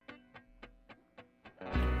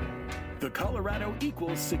The Colorado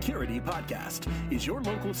Equals Security Podcast is your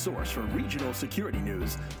local source for regional security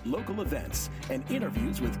news, local events, and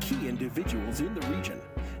interviews with key individuals in the region.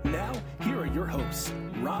 Now, here are your hosts,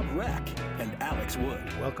 Rob Reck and Alex Wood.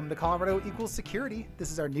 Welcome to Colorado Equals Security.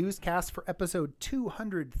 This is our newscast for episode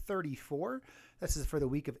 234. This is for the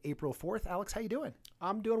week of April 4th. Alex, how you doing?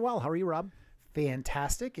 I'm doing well. How are you, Rob?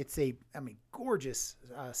 Fantastic. It's gorgeous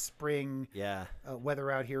spring weather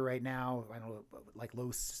out here right now. I don't know, like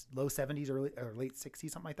low 70s or late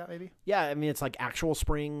 60s, something like that maybe? Yeah, I mean, it's like actual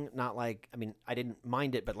spring, not like, I didn't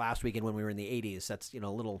mind it, but last weekend when we were in the 80s, that's, a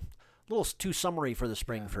little too summery for the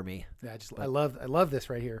spring for me. Yeah, I love this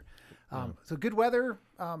right here. So good weather,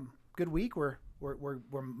 good week. We're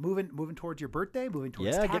moving towards your birthday, moving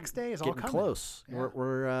towards tax day. It's all coming close.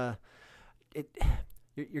 Yeah.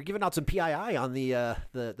 You're giving out some PII on the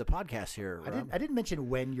podcast here. I didn't mention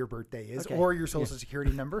when your birthday is or your social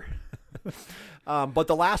security number. But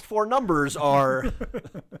the last four numbers are.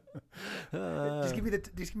 Just give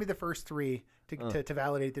me the first three to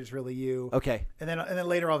validate that it's really you. Okay. And then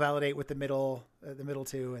later I'll validate with the middle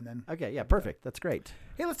two, and then. Okay. Yeah. Perfect. That's great.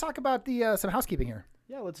 Hey, let's talk about some housekeeping here.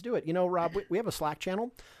 Yeah, let's do it. Rob, we have a Slack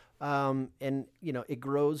channel. And it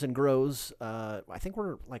grows and grows. I think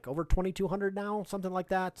we're like over 2,200 now, something like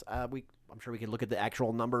that. I'm sure we can look at the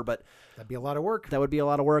actual number, but that'd be a lot of work. That would be a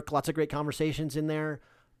lot of work. Lots of great conversations in there.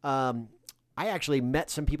 I actually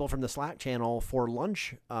met some people from the Slack channel for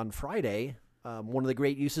lunch on Friday. One of the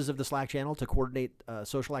great uses of the Slack channel to coordinate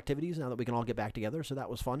social activities now that we can all get back together. So that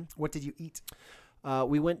was fun. What did you eat?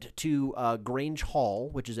 We went to Grange Hall,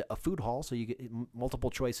 which is a food hall, so you get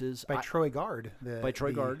multiple choices. By Troy Gard.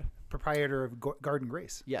 Gard. Proprietor of Garden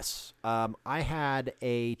Grace. Yes. I had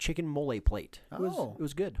a chicken mole plate. It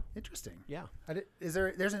was good. Interesting. Yeah.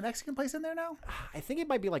 There's a Mexican place in there now? I think it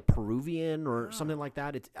might be like Peruvian or something like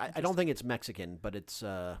that. I don't think it's Mexican, but it's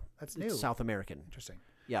new. South American. Interesting.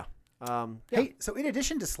 Yeah. Hey, so in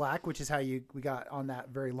addition to Slack, which is how we got on that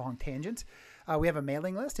very long tangent, we have a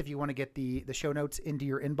mailing list if you want to get the show notes into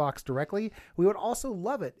your inbox directly. We would also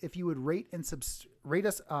love it if you would rate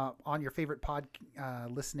us on your favorite pod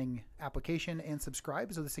listening application and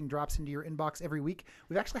subscribe so this thing drops into your inbox every week.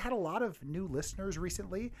 We've actually had a lot of new listeners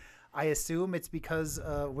recently. I assume it's because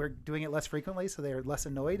we're doing it less frequently, so they're less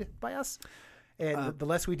annoyed by us. And the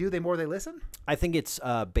less we do, the more they listen? I think it's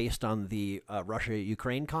based on the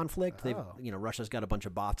Russia-Ukraine conflict. Russia's got a bunch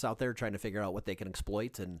of bots out there trying to figure out what they can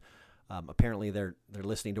exploit, and apparently they're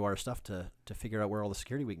listening to our stuff to figure out where all the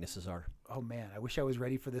security weaknesses are. Oh, man, I wish I was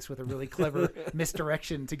ready for this with a really clever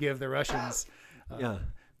misdirection to give the Russians.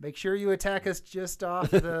 Make sure you attack us just off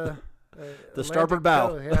the starboard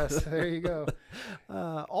bow. Yes, there you go.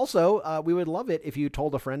 Also, we would love it if you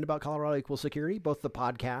told a friend about Colorado Equals Security, both the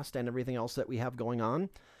podcast and everything else that we have going on.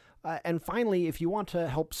 And finally, if you want to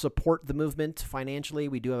help support the movement financially,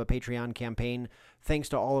 we do have a Patreon campaign. Thanks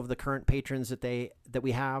to all of the current patrons that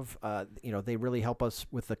we have. They really help us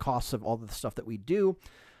with the costs of all the stuff that we do.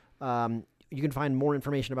 You can find more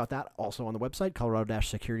information about that also on the website,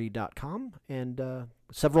 colorado-security.com. And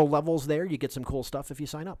several levels there. You get some cool stuff if you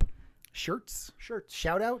sign up. Shirts,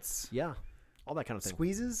 shout outs. Yeah. All that kind of thing.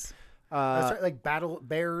 Squeezes. Like Battle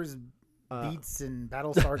Bears, Beats, and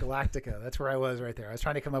Battlestar Galactica. That's where I was right there. I was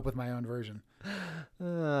trying to come up with my own version.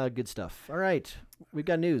 Good stuff. All right. We've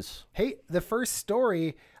got news. Hey, the first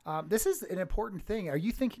story, this is an important thing. Are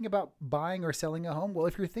you thinking about buying or selling a home? Well,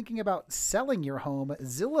 if you're thinking about selling your home,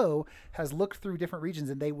 Zillow has looked through different regions,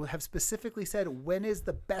 and they have specifically said when is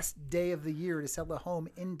the best day of the year to sell a home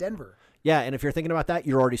in Denver. Yeah, and if you're thinking about that,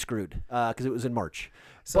 you're already screwed because it was in March.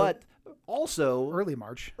 But also early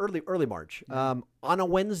March. Early March. On a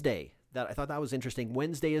Wednesday. I thought that was interesting.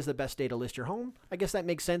 Wednesday is the best day to list your home. I guess that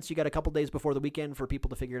makes sense. You got a couple days before the weekend for people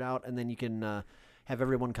to figure it out, and then you can have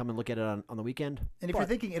everyone come and look at it on the weekend. And if you're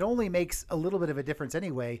thinking it only makes a little bit of a difference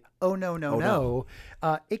anyway, no.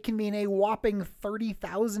 It can mean a whopping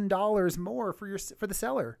 $30,000 more for the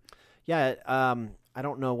seller. Yeah, I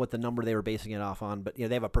don't know what the number they were basing it off on, but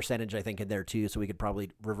they have a percentage I think in there too, so we could probably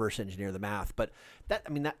reverse engineer the math. But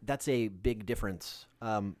that's a big difference.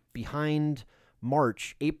 Behind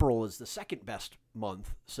March, April is the second best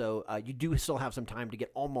month. So you do still have some time to get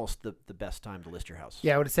almost the best time to list your house.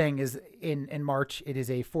 Yeah, what it's saying is in March, it is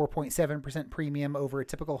a 4.7% premium over a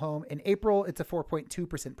typical home. In April, it's a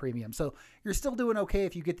 4.2% premium. So you're still doing okay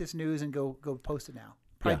if you get this news and go post it now.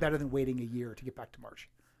 Probably better than waiting a year to get back to March.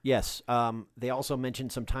 Yes. They also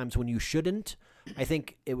mentioned some times when you shouldn't. I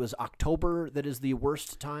think it was October that is the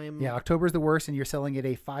worst time. Yeah, October is the worst, and you're selling at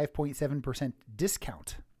a 5.7%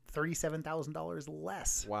 discount. $37,000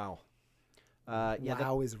 less. Wow.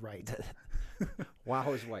 Wow is right.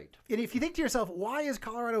 Wow is white. And if you think to yourself, why is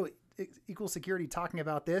Colorado Equal Security talking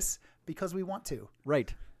about this? Because we want to.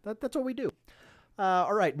 Right. That's what we do.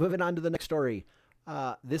 All right, moving on to the next story.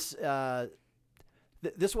 This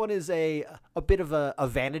one is a bit of a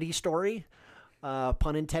vanity story,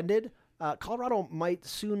 pun intended. Colorado might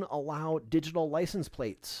soon allow digital license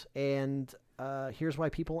plates, and here's why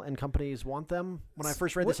people and companies want them. When I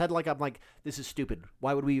first read this headline, I'm like, this is stupid.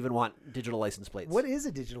 Why would we even want digital license plates? What is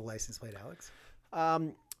a digital license plate, Alex?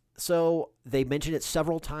 So they mention it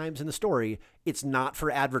several times in the story. It's not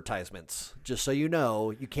for advertisements. Just so you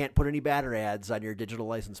know, you can't put any banner ads on your digital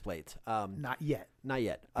license plate. Not yet. Not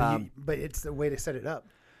yet. But it's the way to set it up.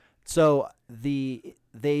 So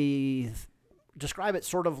they describe it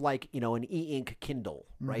sort of like, an e-ink Kindle,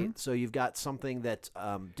 right? Mm-hmm. So you've got something that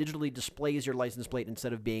digitally displays your license plate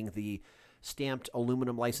instead of being the stamped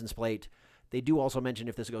aluminum license plate. They do also mention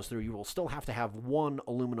if this goes through, you will still have to have one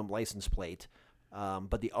aluminum license plate,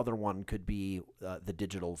 but the other one could be the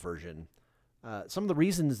digital version. Some of the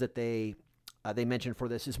reasons that they mention for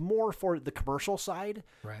this is more for the commercial side.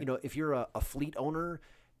 Right. If you're a fleet owner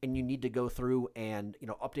and you need to go through and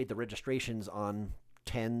update the registrations on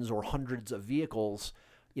tens or hundreds of vehicles,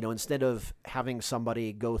 instead of having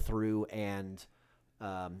somebody go through and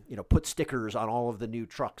put stickers on all of the new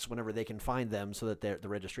trucks whenever they can find them so that the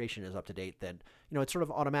registration is up to date, then it sort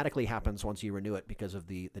of automatically happens once you renew it because of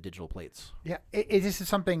the digital plates. Yeah, it just is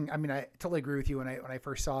something. I mean, I totally agree with you. When I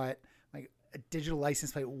first saw it, like a digital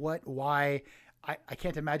license plate, why? I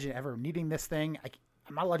can't imagine ever needing this thing.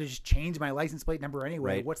 I'm not allowed to just change my license plate number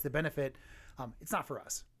anyway. Right. What's the benefit? It's not for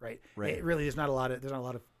us, right? Right. It really is not a lot of. There's not a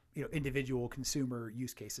lot of individual consumer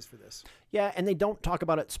use cases for this. Yeah, and they don't talk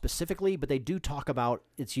about it specifically, but they do talk about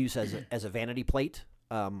its use as a vanity plate.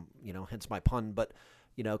 Hence my pun. But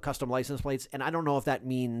custom license plates, and I don't know if that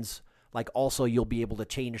means like also you'll be able to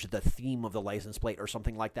change the theme of the license plate or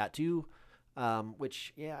something like that too.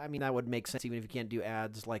 Which that would make sense even if you can't do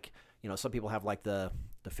ads. Like some people have like the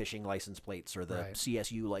fishing license plates or the Right.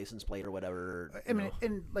 CSU license plate or whatever. I mean,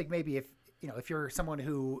 and like maybe if you're someone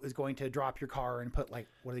who is going to drop your car and put like,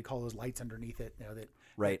 what do they call those lights underneath it? That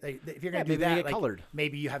Right. If you're going to maybe do they that, get like, colored.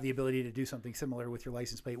 maybe you have the ability to do something similar with your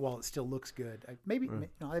license plate while it still looks good. Maybe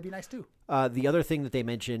that'd be nice too. The other thing that they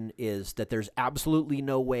mention is that there's absolutely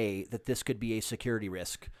no way that this could be a security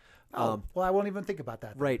risk. Well, I won't even think about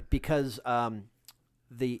that. Then. Right, because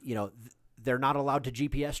they're not allowed to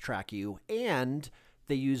GPS track you, and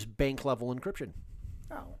they use bank level encryption.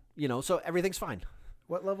 Oh, So everything's fine.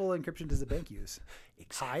 what level of encryption does the bank use?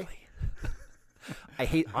 Exactly. I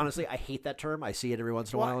hate that term. I see it every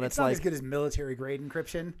once in a while, and it's it's not like, as good as military grade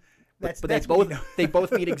encryption. but That's they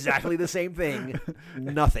both mean exactly the same thing.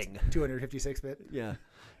 Nothing. 256-bit. Yeah.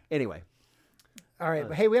 Anyway. All right.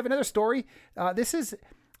 But hey, we have another story. This is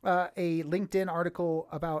a LinkedIn article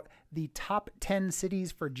about the top 10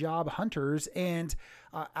 cities for job hunters. And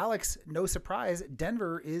Alex, no surprise,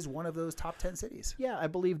 Denver is one of those top 10 cities. Yeah, I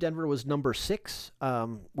believe Denver was number 6,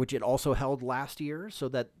 which it also held last year. So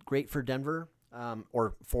that's great for Denver,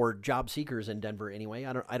 or for job seekers in Denver anyway.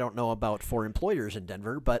 I don't know about for employers in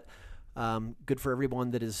Denver, but good for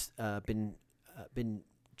everyone that has been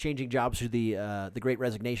changing jobs through the Great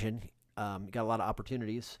Resignation. Got a lot of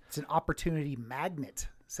opportunities. It's an opportunity magnet,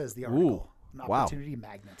 says the article. An wow. opportunity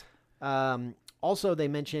magnet. Also, they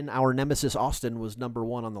mention our nemesis Austin was number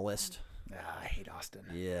 1 on the list. I hate Austin.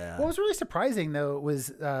 Yeah. What was really surprising, though,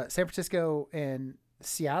 was San Francisco and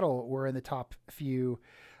Seattle were in the top few.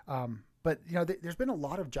 But, there's been a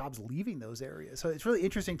lot of jobs leaving those areas. So it's really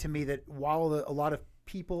interesting to me that while a lot of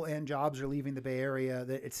people and jobs are leaving the Bay Area,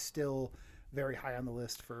 that it's still very high on the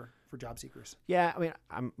list for job seekers. Yeah,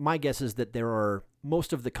 I mean, my guess is that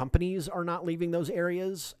most of the companies are not leaving those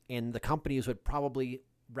areas, and the companies would probably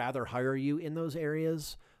rather hire you in those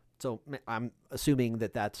areas. So I'm assuming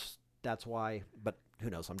that's why, but who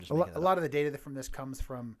knows? I'm just a lot of the data from this comes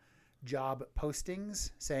from job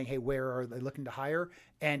postings saying, hey, where are they looking to hire?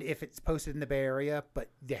 And if it's posted in the Bay Area, but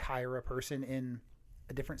they hire a person in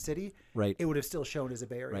a different city, right, it would have still shown as a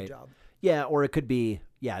Bay Area job. Yeah, or it could be,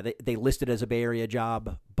 they list it as a Bay Area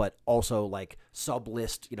job, but also like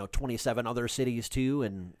sub-list, 27 other cities too,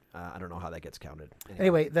 and I don't know how that gets counted.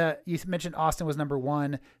 Anyway, you mentioned Austin was number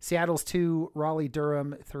 1, Seattle's 2, Raleigh,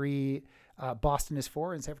 Durham 3, Boston is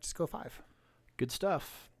 4, and San Francisco 5. Good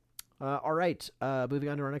stuff. All right, moving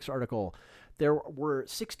on to our next article. There were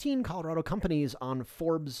 16 Colorado companies on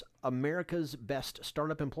Forbes' America's Best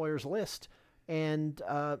Startup Employers list, and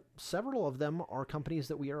several of them are companies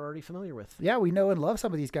that we are already familiar with. Yeah, we know and love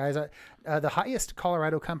some of these guys. The highest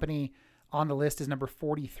Colorado company on the list is number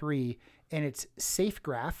 43, and it's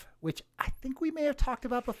SafeGraph, which I think we may have talked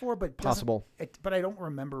about before, but Possible. But I don't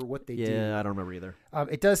remember what they do. Yeah, I don't remember either.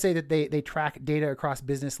 It does say that they track data across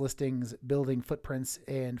business listings, building footprints,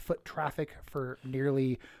 and foot traffic for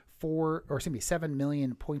nearly 7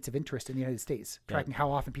 million points of interest in the United States, tracking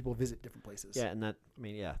how often people visit different places. Yeah, and that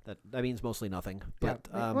means mostly nothing. But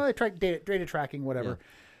well, they track data tracking, whatever. Yeah.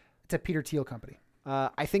 It's a Peter Thiel company.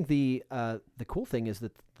 I think the cool thing is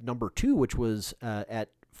that number 2, which was at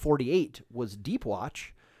 48, was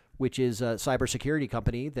Deepwatch, which is a cybersecurity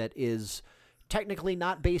company that is technically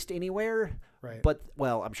not based anywhere. Right. But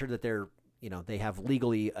well, I'm sure that they have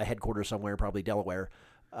legally a headquarters somewhere, probably Delaware.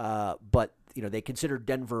 But they consider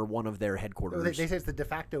Denver one of their headquarters. They say it's the de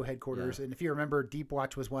facto headquarters. Yeah. And if you remember,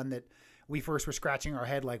 Deepwatch was one that we first were scratching our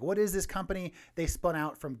head, like, what is this company? They spun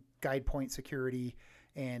out from GuidePoint Security,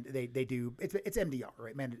 and they do it's MDR,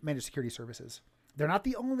 right? Managed Security Services. They're not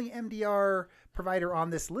the only MDR provider on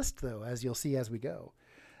this list, though, as you'll see as we go.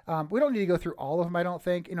 We don't need to go through all of them, I don't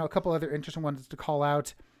think. A couple other interesting ones to call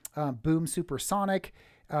out. Boom Supersonic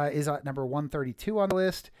is at number 132 on the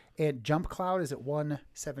list, and Jump Cloud is at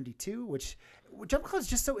 172, which Jump Cloud is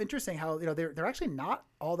just so interesting how they're actually not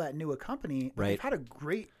all that new a company. But right. They've had a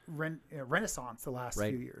great renaissance the last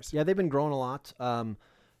few years. Yeah, they've been growing a lot.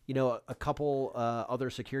 A couple other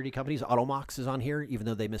security companies. Automax is on here, even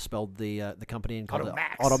though they misspelled the company and called it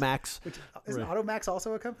Automax. Isn't Automax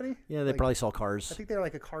also a company? Yeah, they probably sell cars. I think they're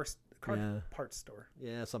like a car parts store.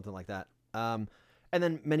 Yeah, something like that. And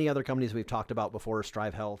then many other companies we've talked about before: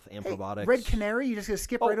 Strive Health, Amprobotics. Red Canary. You just gonna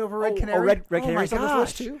skip right over Red Canary? Red Canary's on this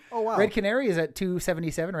list too? Oh, wow. Red Canary is at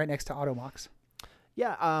 277, right next to Automax.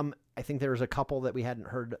 Yeah, I think there's a couple that we hadn't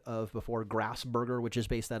heard of before. Grassburger, which is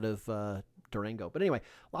based out of Durango. But anyway,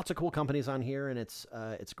 lots of cool companies on here, and it's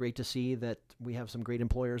great to see that we have some great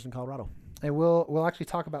employers in Colorado. And we'll actually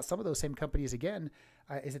talk about some of those same companies again.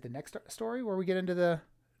 Is it the next story where we get into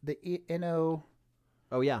the NO?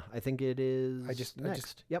 Oh yeah, I think it is.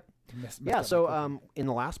 Next. Yep. So in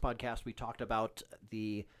the last podcast we talked about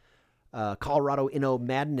the Colorado Inno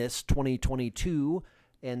Madness 2022.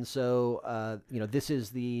 And so, this is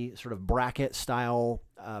the sort of bracket style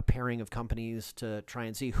pairing of companies to try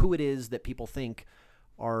and see who it is that people think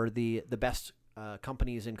are the best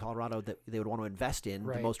companies in Colorado that they would want to invest in,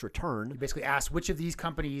 the most return. You basically ask which of these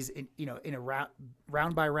companies, in a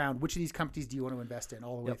round by round, which of these companies do you want to invest in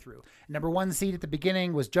all the way through? Number 1 seed at the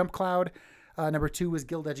beginning was Jump Cloud. Number 2 was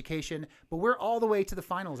Guild Education. But we're all the way to the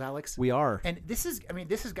finals, Alex. We are. And this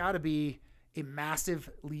has got to be a massive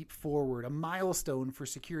leap forward, a milestone for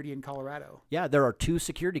security in Colorado. Yeah, there are 2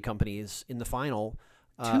 security companies in the final.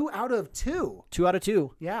 2 out of 2. 2 out of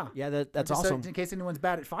 2. Yeah. Yeah, that's awesome. So in case anyone's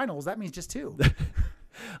bad at finals, that means just 2.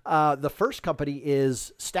 The first company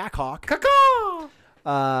is Stackhawk.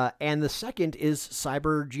 Caw-caw! And the second is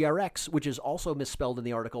CyberGRX, which is also misspelled in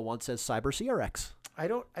the article. One says CyberCRX. I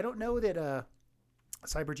don't know that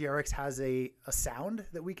CyberGRX has a sound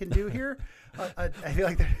that we can do here. I feel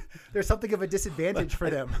like there's something of a disadvantage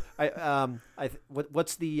for them.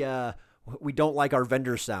 What's the we don't like our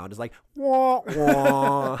vendor sound? It's like wah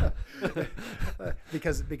wah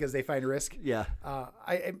because they find risk. Yeah.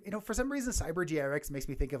 For some reason CyberGRX makes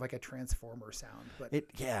me think of like a transformer sound. But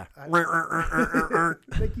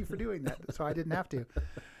thank you for doing that, so I didn't have to.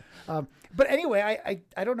 But anyway,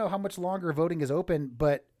 I don't know how much longer voting is open,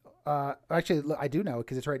 but. Actually, I do know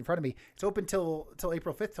because it's right in front of me. It's open till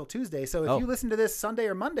April 5th, till Tuesday. So if you listen to this Sunday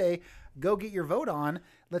or Monday, go get your vote on.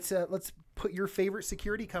 Let's put your favorite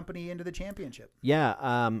security company into the championship. Yeah,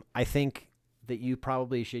 I think that you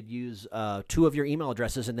probably should use 2 of your email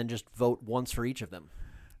addresses and then just vote once for each of them.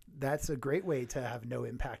 That's a great way to have no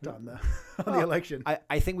impact on the election.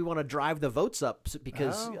 I think we want to drive the votes up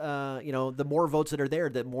because the more votes that are there,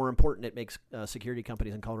 the more important it makes security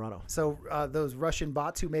companies in Colorado. So those Russian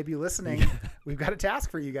bots who may be listening, we've got a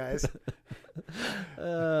task for you guys.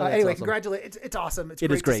 Anyway, awesome. Congratulations! It's awesome. It's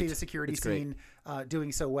great to see the security scene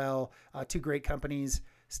doing so well. 2 great companies,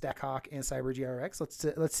 Stackhawk and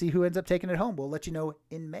CyberGRX. Let's see who ends up taking it home. We'll let you know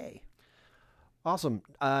in May. Awesome.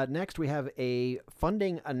 Next, we have a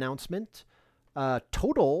funding announcement.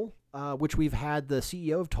 Total, which we've had the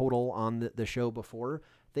CEO of Total on the show before,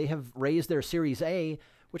 they have raised their Series A,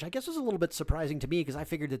 which I guess was a little bit surprising to me because I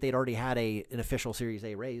figured that they'd already had an official Series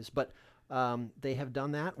A raise. But they have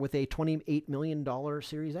done that with a $28 million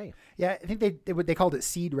Series A. Yeah, I think they called it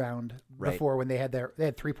seed round before when they had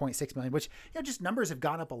 3.6 million, which just numbers have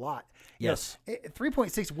gone up a lot. Yes,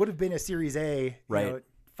 3.6 would have been a Series A.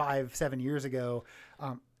 5-7 years ago.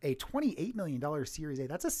 a $28 million Series A.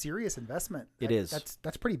 That's a serious investment. It is.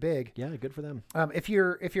 That's pretty big. Yeah, good for them. If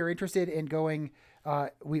you're interested in going,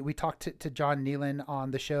 we talked to John Nealon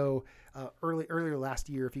on the show earlier last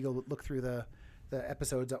year. If you go look through the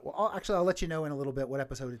episodes, well, I'll let you know in a little bit what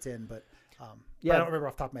episode it's in, but I don't remember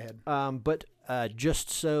off the top of my head. But just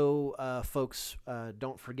so folks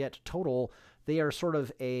don't forget, Total, they are sort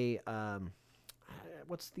of a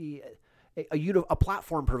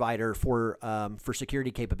platform provider for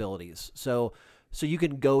security capabilities. So you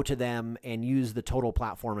can go to them and use the Total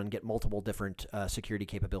platform and get multiple different security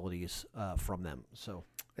capabilities from them. So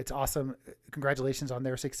it's awesome. Congratulations on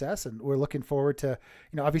their success, and we're looking forward to,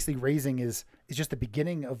 obviously raising is just the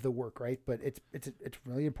beginning of the work, right? But it's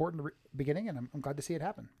really important beginning, and I'm glad to see it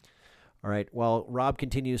happen. All right. Well, Rob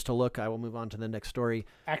continues to look. I will move on to the next story.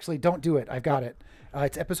 Actually, don't do it. I've got it.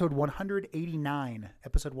 It's episode 189.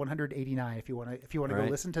 Episode 189. If you want to go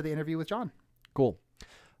listen to the interview with John. Cool.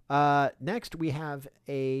 Next, we have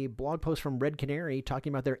a blog post from Red Canary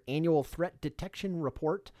talking about their annual threat detection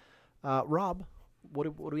report. Rob, what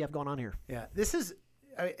do we have going on here? Yeah,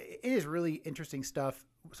 it is really interesting stuff.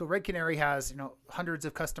 So Red Canary has, hundreds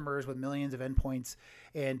of customers with millions of endpoints,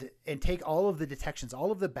 and take all of the detections,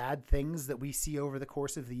 all of the bad things that we see over the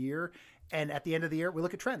course of the year, and at the end of the year, we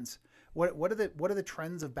look at trends. What are the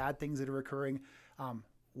trends of bad things that are occurring?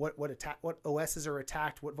 What OSs are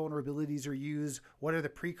attacked? What vulnerabilities are used? What are the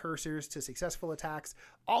precursors to successful attacks?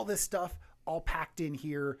 All this stuff, all packed in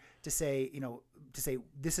here to say,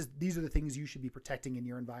 these are the things you should be protecting in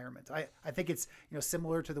your environment. I think it's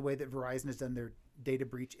similar to the way that Verizon has done their data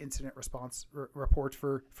breach incident response report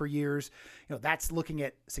for years. That's looking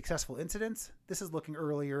at successful incidents. This is looking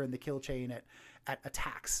earlier in the kill chain at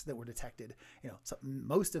attacks that were detected. So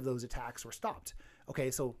most of those attacks were stopped.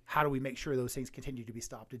 Okay, so how do we make sure those things continue to be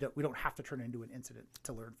stopped? We don't have to turn it into an incident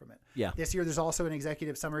to learn from it. Yeah. This year, there's also an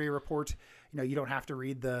executive summary report. You don't have to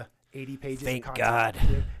read the 80 pages Thank of content.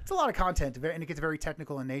 God. It's a lot of content, and it gets very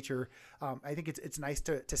technical in nature. I think it's nice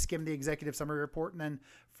to skim the executive summary report, and then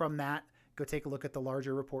from that, go take a look at the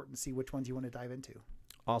larger report and see which ones you want to dive into.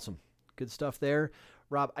 Awesome. Good stuff there.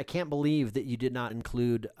 Rob, I can't believe that you did not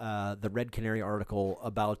include the Red Canary article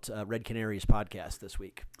about Red Canary's podcast this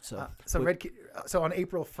week. So on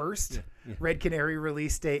April 1st, Red Canary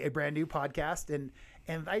released a brand new podcast, and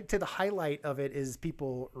the highlight of it is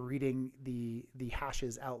people reading the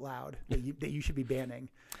hashes out loud that you should be banning.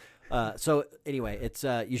 So anyway, it's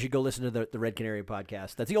you should go listen to the Red Canary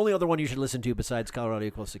podcast. That's the only other one you should listen to besides Colorado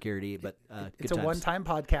Equals Security. But it's a one-time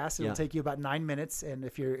podcast. It'll take you about 9 minutes, and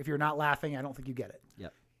if you're not laughing, I don't think you get it.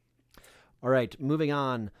 Yep. All right, moving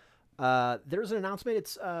on. There's an announcement.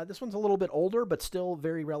 It's this one's a little bit older, but still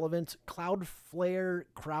very relevant. Cloudflare,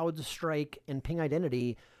 CrowdStrike, and Ping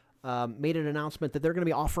Identity made an announcement that they're going to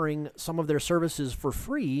be offering some of their services for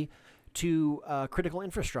free to critical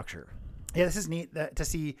infrastructure. Yeah, this is neat to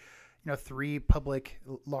see. 3 public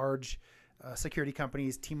large security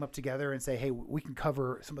companies team up together and say, hey, we can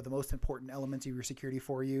cover some of the most important elements of your security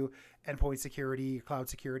for you: endpoint security, cloud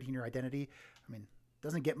security, and your identity. I mean, it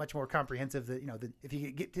doesn't get much more comprehensive that, if you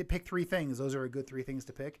get to pick 3 things, those are a good 3 things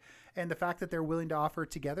to pick. And the fact that they're willing to offer it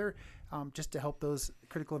together just to help those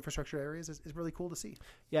critical infrastructure areas is really cool to see.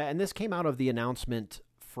 Yeah. And this came out of the announcement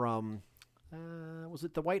from, was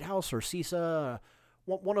it the White House or CISA?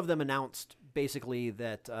 One of them announced basically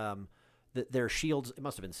that that their Shields, it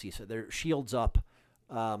must have been CISA, their Shields Up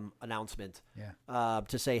announcement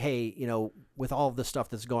to say, hey, with all of the stuff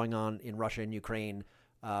that's going on in Russia and Ukraine,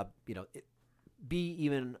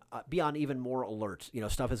 be on even more alert.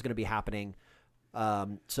 Stuff is going to be happening.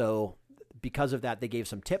 So because of that, they gave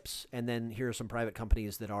some tips, and then here are some private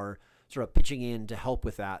companies that are sort of pitching in to help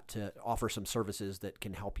with that, to offer some services that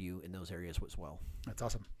can help you in those areas as well. That's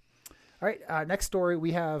awesome. All right, next story,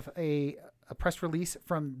 we have a press release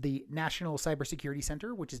from the National Cybersecurity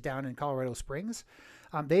Center, which is down in Colorado Springs.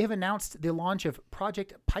 They have announced the launch of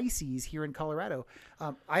Project Pisces here in Colorado.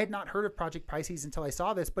 I had not heard of Project Pisces until I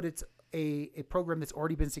saw this, but it's a program that's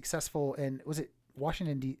already been successful in, was it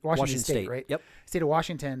Washington State, right? Yep. State of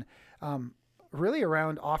Washington, really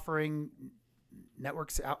around offering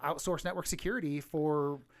outsourced network security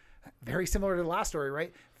for, very similar to the last story,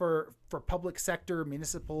 right? For public sector,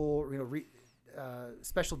 municipal,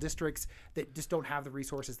 special districts that just don't have the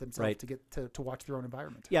resources themselves to get to watch their own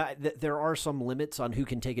environment. Yeah, there are some limits on who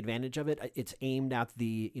can take advantage of it. It's aimed at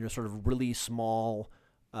the sort of really small,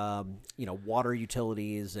 water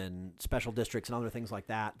utilities and special districts and other things like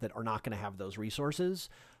that are not going to have those resources.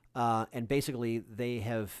 And basically, they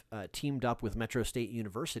have teamed up with Metro State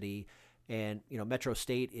University. And, Metro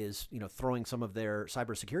State is, throwing some of their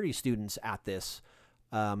cybersecurity students at this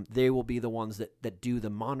they will be the ones that do the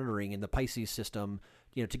monitoring in the Pisces system,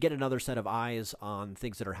 to get another set of eyes on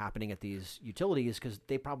things that are happening at these utilities, because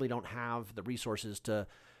they probably don't have the resources to,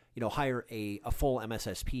 hire a full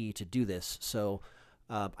MSSP to do this. So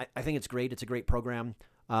I think it's great. It's a great program.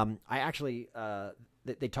 I actually,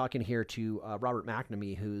 they talk in here to Robert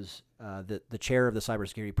McNamee, who's the chair of the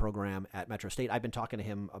cybersecurity program at Metro State. I've been talking to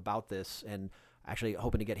him about this and actually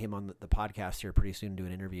hoping to get him on the podcast here pretty soon to do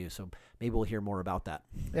an interview. So maybe we'll hear more about that.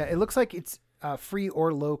 Yeah, it looks like it's free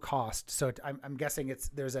or low cost. So I'm guessing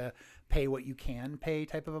there's a pay what you can pay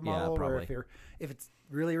type of a model. Yeah, or if it's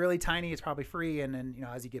really, really tiny, it's probably free. And then,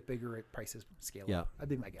 as you get bigger, prices scale up. That'd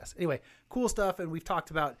be my guess. Anyway, cool stuff. And we've talked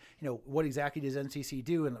about, what exactly does NCC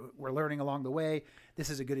do? And we're learning along the way. This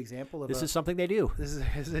is a good example of this is something they do. This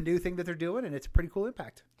is a new thing that they're doing, and it's a pretty cool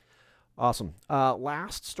impact. Awesome.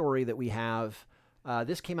 Last story that we have,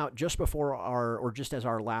 this came out just before just as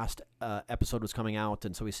our last episode was coming out,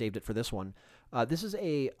 and so we saved it for this one. This is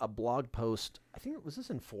a blog post. I think was this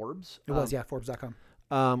in Forbes? It was, yeah,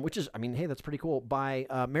 Forbes.com. Which is, hey, that's pretty cool. By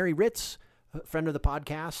Mary Ritz, friend of the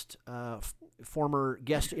podcast, former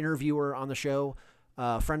guest interviewer on the show,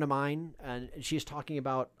 friend of mine, and she's talking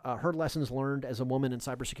about her lessons learned as a woman in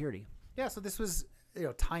cybersecurity. Yeah, so this was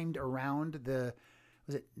timed around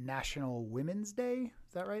was it National Women's Day?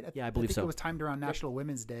 Is that right? Yeah, I believe so. It was timed around National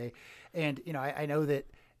Women's Day. And, I know that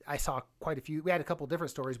I saw quite a few. We had a couple different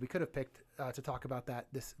stories we could have picked to talk about that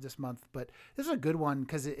this month. But this is a good one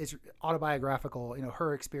because it's autobiographical.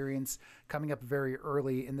 Her experience coming up very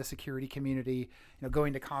early in the security community,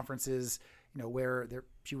 going to conferences, where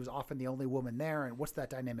she was often the only woman there. And what's that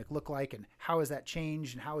dynamic look like? And how has that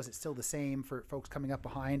changed? And how is it still the same for folks coming up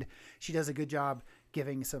behind? She does a good job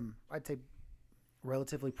giving some, I'd say,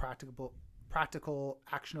 relatively practical,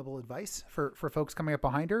 actionable advice for folks coming up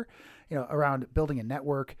behind her, around building a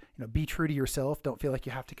network. Be true to yourself. Don't feel like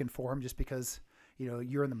you have to conform just because,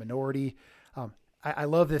 you're in the minority. I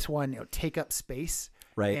love this one, take up space,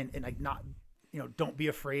 right? And like not, don't be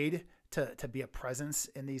afraid to be a presence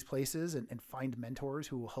in these places and find mentors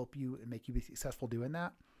who will help you and make you be successful doing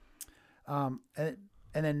that.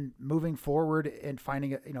 And then moving forward and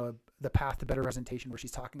finding the path to better representation, where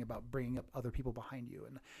she's talking about bringing up other people behind you.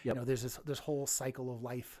 And, there's this whole cycle of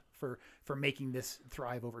life for making this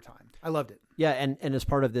thrive over time. I loved it. Yeah. And as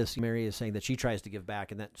part of this, Mary is saying that she tries to give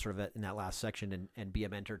back in that sort of in that last section and be a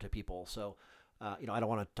mentor to people. So, I don't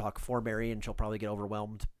want to talk for Mary and she'll probably get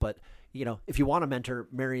overwhelmed, but if you want a mentor,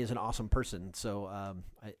 Mary is an awesome person. So,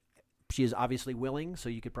 she is obviously willing, so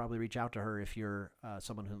you could probably reach out to her if you're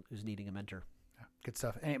someone who's needing a mentor. Good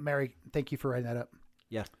stuff. And Mary, thank you for writing that up.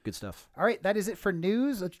 Yeah, good stuff. All right, that is it for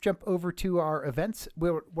news. Let's jump over to our events.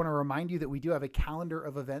 We want to remind you that we do have a calendar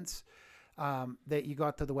of events that you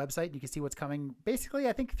got to the website. You can see what's coming. Basically,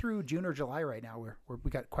 I think through June or July right now,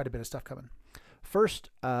 we got quite a bit of stuff coming.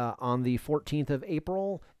 First, on the 14th of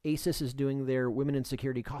April, ASIS is doing their Women in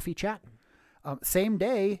Security Coffee Chat. Same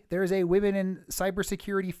day, there's a Women in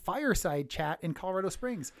Cybersecurity Fireside Chat in Colorado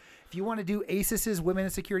Springs. If you want to do ASIS's Women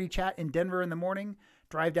in Security Chat in Denver in the morning,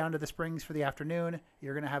 drive down to the Springs for the afternoon.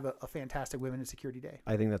 You're going to have a fantastic Women in Security Day.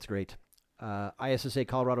 I think that's great. ISSA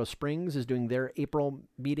Colorado Springs is doing their April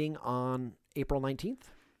meeting on April 19th.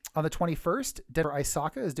 On the 21st, Denver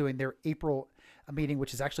ISACA is doing their April meeting,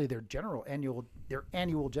 which is actually their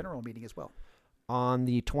annual general meeting as well. On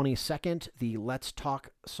the 22nd, the Let's Talk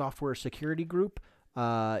Software Security Group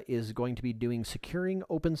is going to be doing securing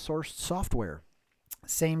open source software.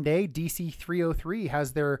 Same day, DC 303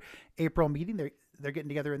 has their April meeting. They're getting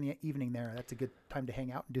together in the evening there. That's a good time to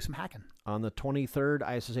hang out and do some hacking. On the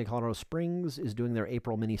 23rd, ISSA Colorado Springs is doing their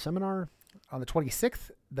April mini seminar. On the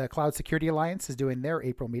 26th, the Cloud Security Alliance is doing their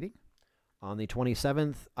April meeting. On the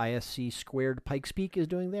 27th, ISC Squared Pikes Peak is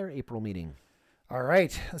doing their April meeting. All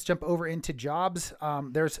right, let's jump over into jobs.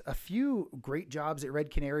 There's a few great jobs at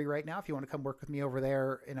Red Canary right now. If you want to come work with me over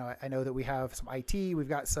there, I know that we have some IT. We've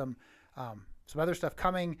got some other stuff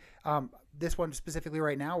coming. This one specifically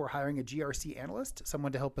right now, we're hiring a GRC analyst,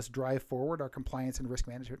 someone to help us drive forward our compliance and risk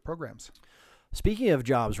management programs. Speaking of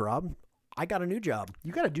jobs, Rob, I got a new job.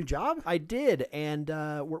 You got a new job? I did, and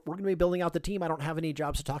we're going to be building out the team. I don't have any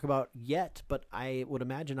jobs to talk about yet, but I would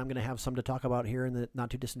imagine I'm going to have some to talk about here in the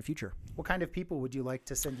not-too-distant future. What kind of people would you like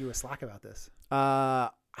to send you a Slack about this? I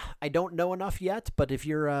don't know enough yet, but if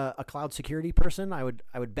you're a cloud security person, I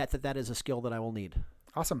would bet that is a skill that I will need.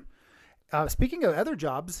 Awesome. Speaking of other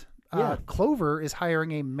jobs, Yeah. Clover is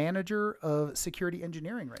hiring a manager of security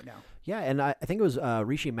engineering right now. Yeah, and I think it was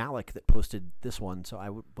Rishi Malik that posted this one, so I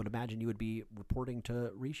would imagine you would be reporting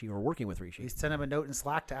to Rishi or working with Rishi. We sent him a note in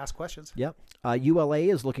Slack to ask questions. Yep. ULA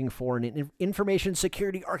is looking for an Information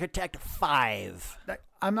Security Architect 5.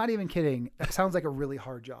 I'm not even kidding. That sounds like a really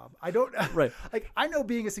hard job. I don't Right. like. I know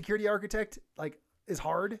being a security architect is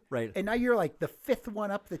hard. Right. And now you're like the 5th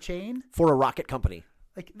one up the chain For a rocket company.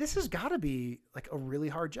 Like this has got to be like a really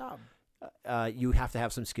hard job. You have to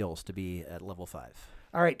have some skills to be at level 5.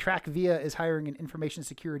 All right, TrackVia is hiring an information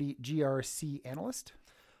security GRC analyst.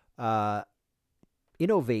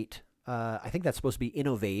 Innovate, I think that's supposed to be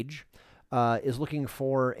Innovage, is looking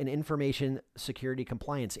for an information security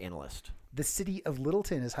compliance analyst. The city of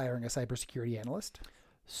Littleton is hiring a cybersecurity analyst.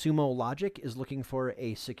 Sumo Logic is looking for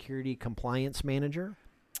a security compliance manager.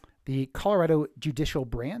 The Colorado Judicial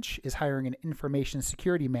Branch is hiring an information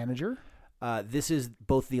security manager. This is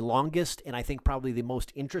both the longest and I think probably the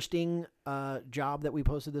most interesting job that we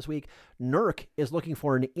posted this week. NERC is looking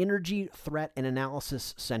for an Energy Threat and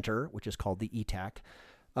Analysis Center, which is called the ETAC,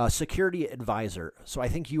 security advisor. So I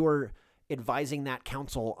think you are advising that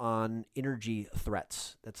council on energy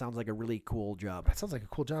threats. That sounds like a really cool job. That sounds like a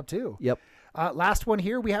cool job too. Yep. Last one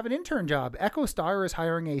here, we have an intern job. EchoStar is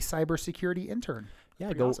hiring a cybersecurity intern. Yeah,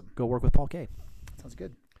 Pretty go awesome. go work with Paul Kay. Sounds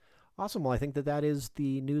good. Awesome. Well, I think that is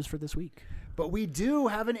the news for this week. But we do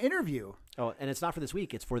have an interview. Oh, and it's not for this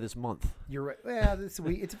week. It's for this month. You're right. Yeah, this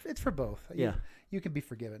week it's for both. Yeah. You can be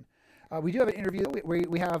forgiven. We do have an interview.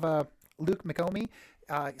 We have Luke McComey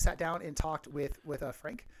sat down and talked with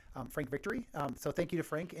Frank Victory. So thank you to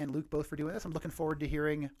Frank and Luke both for doing this. I'm looking forward to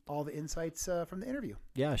hearing all the insights from the interview.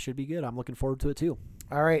 Yeah, it should be good. I'm looking forward to it too.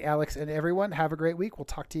 All right, Alex and everyone, have a great week. We'll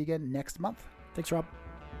talk to you again next month. Thanks, Rob.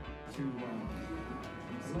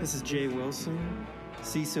 This is Jay Wilson,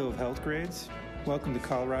 CISO of Health Grades. Welcome to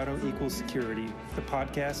Colorado Equals Security, the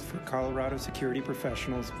podcast for Colorado security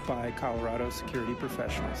professionals by Colorado security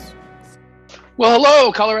professionals. Well,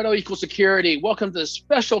 hello, Colorado Equals Security. Welcome to this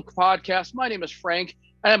special podcast. My name is Frank,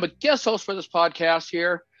 and I'm a guest host for this podcast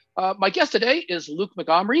here. My guest today is Luke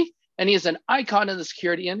Montgomery, and he is an icon in the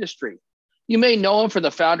security industry. You may know him from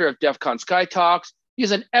the founder of DEF CON Sky Talks.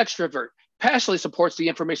 He's an extrovert, passionately supports the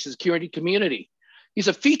information security community. He's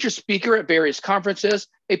a featured speaker at various conferences,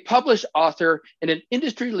 a published author, and an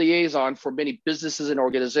industry liaison for many businesses and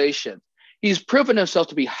organizations. He's proven himself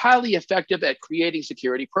to be highly effective at creating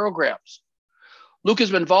security programs. Luke has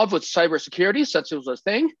been involved with cybersecurity since it was a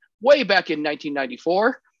thing, way back in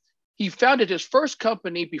 1994. He founded his first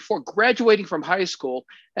company before graduating from high school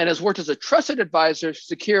and has worked as a trusted advisor,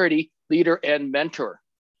 security leader, and mentor.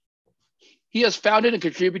 He has founded and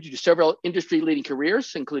contributed to several industry-leading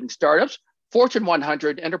careers, including startups, Fortune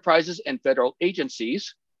 100 enterprises, and federal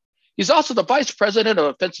agencies. He's also the vice president of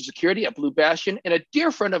offensive security at Blue Bastion and a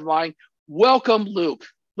dear friend of mine. Welcome, Luke.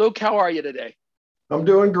 Luke, how are you today? I'm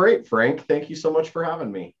doing great, Frank. Thank you so much for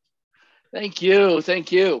having me. Thank you.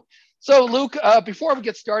 Thank you. So, Luke, before we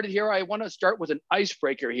get started here, I want to start with an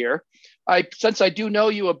icebreaker here. Since I do know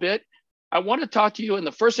you a bit, I want to talk to you. And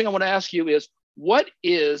the first thing I want to ask you is,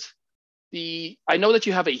 I know that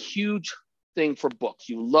you have a huge thing for books.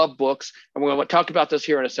 You love books, and we're going to talk about this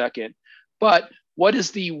here in a second. But what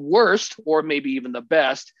is the worst, or maybe even the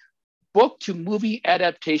best, book to movie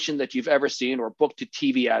adaptation that you've ever seen, or book to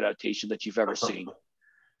TV adaptation that you've ever seen?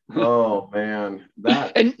 Oh, man.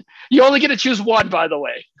 And you only get to choose one, by the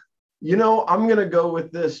way. I'm going to go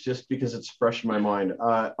with this just because it's fresh in my mind.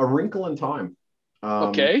 A Wrinkle in Time.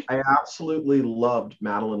 Okay. I absolutely loved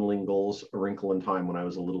Madeleine L'Engle's A Wrinkle in Time when I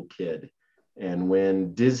was a little kid. And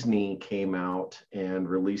when Disney came out and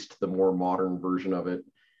released the more modern version of it,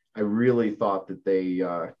 I really thought that they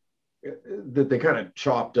kind of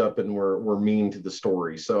chopped up and were mean to the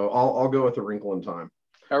story. So I'll go with A Wrinkle in Time.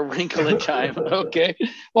 A Wrinkle in Time. Okay.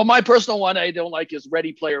 Well, my personal one I don't like is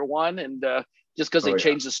Ready Player One, and just because they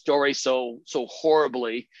changed the story so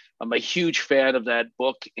horribly. I'm a huge fan of that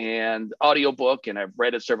book and audiobook, and I've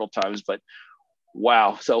read it several times. But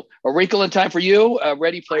wow. So A Wrinkle in Time for you,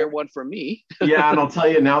 Ready Player One for me. Yeah, and I'll tell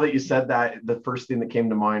you, now that you said that, the first thing that came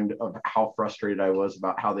to mind of how frustrated I was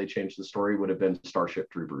about how they changed the story would have been Starship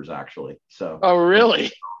Troopers, actually. So. Oh,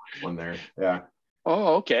 really? One there, yeah.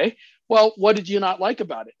 Oh, okay. Well, what did you not like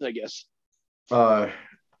about it, I guess?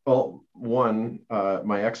 Well, one,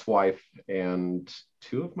 my ex-wife and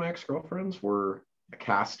two of my ex-girlfriends were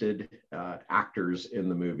casted actors in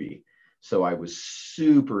the movie. So I was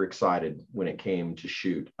super excited when it came to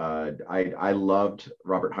shoot. I loved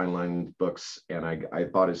Robert Heinlein's books, and I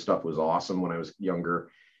thought his stuff was awesome when I was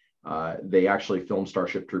younger. They actually filmed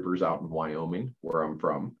Starship Troopers out in Wyoming, where I'm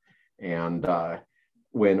from. And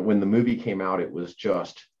when the movie came out, it was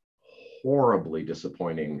just horribly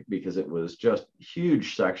disappointing because it was just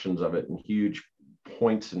huge sections of it and huge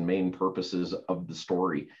points and main purposes of the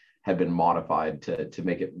story had been modified to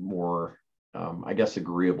make it more, I guess,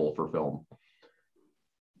 agreeable for film.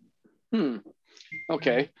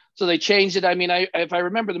 Okay, so they changed it. I mean, if I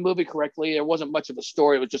remember the movie correctly, there wasn't much of a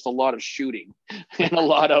story. It was just a lot of shooting and a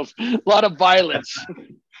lot of violence.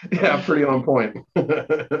 Yeah, pretty on point.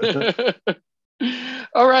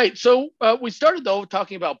 All right, so we started though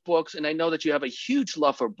talking about books, and I know that you have a huge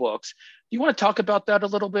love for books. Do you want to talk about that a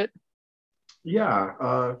little bit?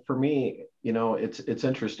 Yeah, for me, it's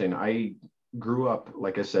interesting. I grew up,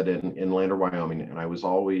 like I said, in Lander, Wyoming, and I was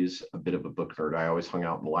always a bit of a book nerd. I always hung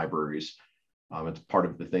out in libraries. It's part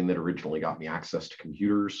of the thing that originally got me access to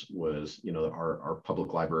computers was, our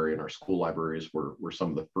public library and our school libraries were some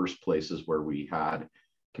of the first places where we had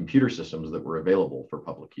computer systems that were available for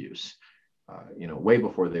public use, way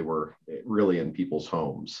before they were really in people's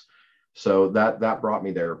homes. So that brought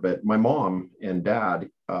me there. But my mom and dad,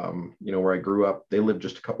 where I grew up, they lived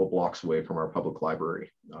just a couple blocks away from our public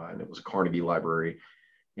library, and it was a Carnegie Library.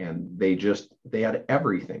 And they had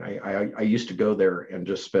everything. I used to go there and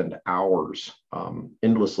just spend hours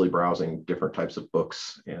endlessly browsing different types of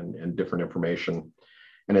books and different information.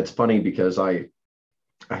 And it's funny because I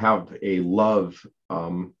have a love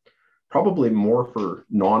probably more for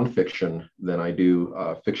nonfiction than I do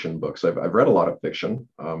fiction books. I've read a lot of fiction.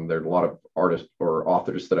 There are a lot of artists or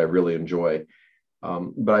authors that I really enjoy.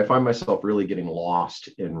 But I find myself really getting lost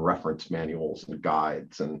in reference manuals and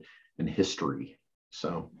guides and history.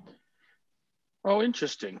 So,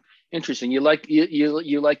 interesting. You like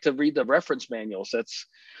you like to read the reference manuals. That's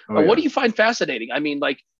yeah. What do you find fascinating? I mean,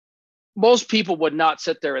 like most people would not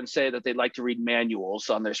sit there and say that they like to read manuals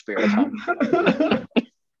on their spare time.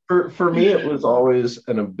 For me, it was always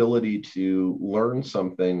an ability to learn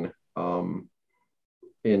something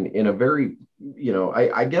in a very,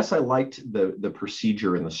 I guess I liked the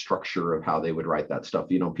procedure and the structure of how they would write that stuff.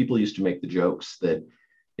 People used to make the jokes that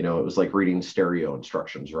it was like reading stereo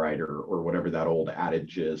instructions, right? Or whatever that old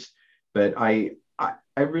adage is. But I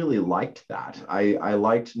really liked that. I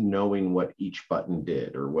liked knowing what each button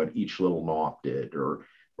did or what each little knob did or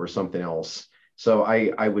something else. So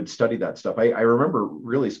I would study that stuff. I remember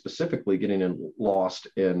really specifically getting lost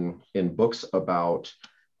in books about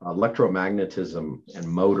electromagnetism and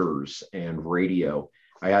motors and radio.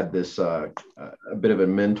 I had this a bit of a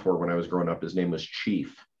mentor when I was growing up. His name was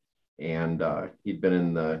Chief. And he'd been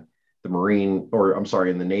in the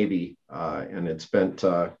Navy, and had spent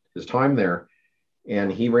his time there.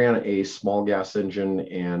 And he ran a small gas engine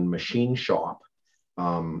and machine shop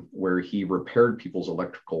where he repaired people's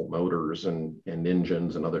electrical motors and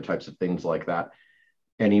engines and other types of things like that.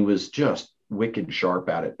 And he was just wicked sharp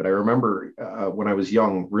at it. But I remember when I was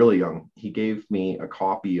young, really young, he gave me a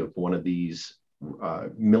copy of one of these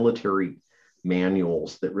military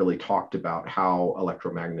manuals that really talked about how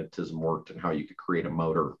electromagnetism worked and how you could create a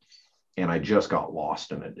motor. And I just got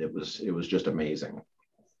lost in it. It was just amazing.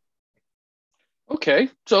 Okay.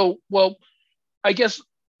 So, well, I guess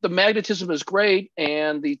the magnetism is great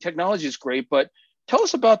and the technology is great, but tell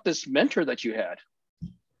us about this mentor that you had.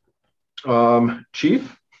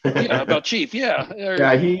 Chief? Yeah, about Chief. Yeah.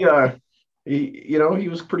 Yeah. He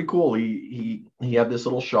was pretty cool. He had this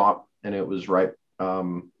little shop, and it was right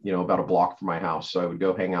about a block from my house. So I would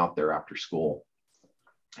go hang out there after school.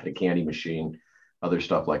 Had a candy machine, other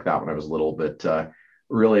stuff like that when I was little. But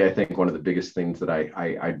really, I think one of the biggest things that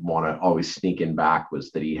I'd want to always sneak in back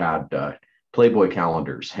was that he had Playboy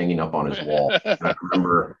calendars hanging up on his wall. And I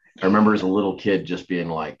remember as a little kid just being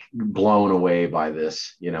like blown away by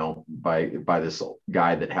this, by this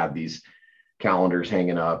guy that had these calendars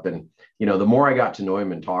hanging up. And the more I got to know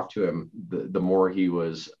him and talk to him, the more he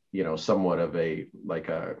was somewhat of a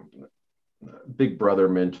big brother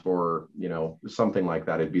mentor, something like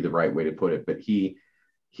that. It'd be the right way to put it. But he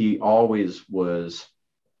always was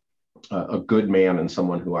a good man and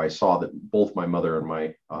someone who I saw that both my mother and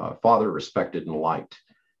my father respected and liked.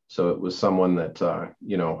 So it was someone that,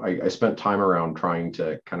 I spent time around trying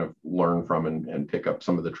to kind of learn from and pick up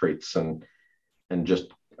some of the traits and just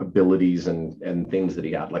abilities and things that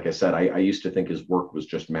he had. Like I said, I used to think his work was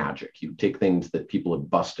just magic. He would take things that people had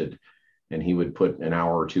busted and he would put an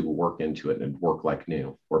hour or two of work into it and work like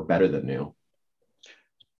new or better than new.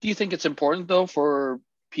 Do you think it's important though for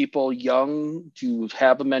people young to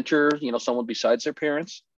have a mentor, someone besides their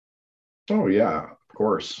parents? Oh yeah, of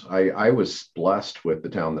course. I was blessed with the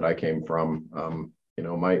town that I came from.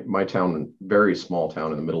 My town, very small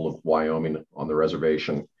town in the middle of Wyoming on the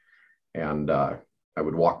reservation. And I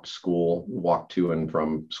would walk to and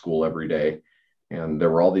from school every day. And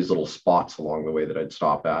there were all these little spots along the way that I'd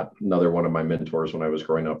stop at. Another one of my mentors when I was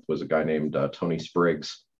growing up was a guy named Tony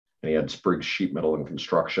Spriggs, and he had Spriggs Sheet Metal and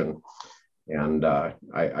Construction. And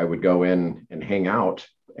I would go in and hang out.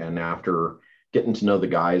 And after getting to know the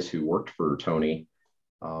guys who worked for Tony,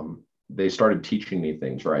 they started teaching me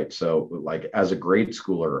things, right? So like as a grade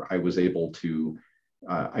schooler, I was able to,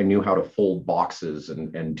 I knew how to fold boxes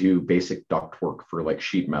and do basic duct work for like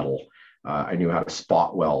sheet metal. I knew how to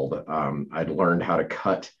spot weld. I'd learned how to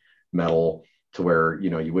cut metal to where, you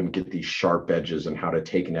know, you wouldn't get these sharp edges, and how to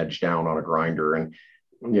take an edge down on a grinder. And,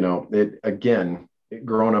 you know,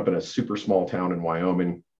 growing up in a super small town in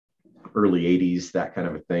Wyoming, early 80s, that kind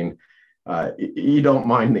of a thing, you don't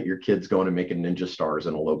mind that your kid's going and making ninja stars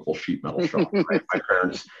in a local sheet metal shop. Right?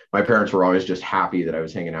 My parents were always just happy that I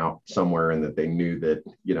was hanging out somewhere, and that they knew that,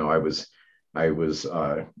 you know, I was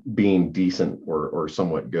being decent or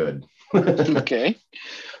somewhat good. Okay.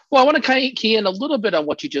 Well, I want to key in a little bit on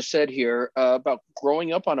what you just said here about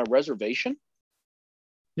growing up on a reservation.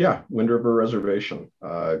 Yeah, Wind River Reservation,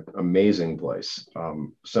 amazing place,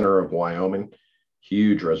 center of Wyoming,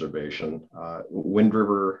 huge reservation. Wind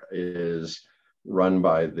River is run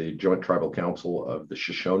by the Joint Tribal Council of the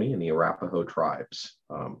Shoshone and the Arapaho tribes,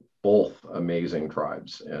 both amazing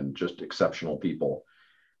tribes and just exceptional people.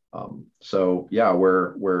 So yeah,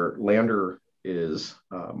 where Lander is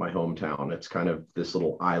my hometown. It's kind of this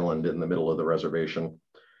little island in the middle of the reservation.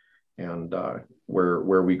 And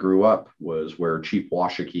where we grew up was where Chief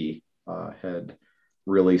Washakie had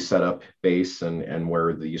really set up base, and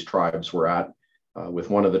where these tribes were at with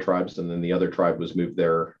one of the tribes. And then the other tribe was moved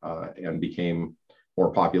there and became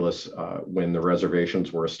more populous when the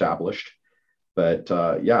reservations were established. But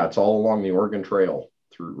yeah, it's all along the Oregon Trail,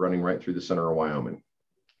 running right through the center of Wyoming.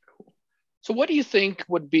 So what do you think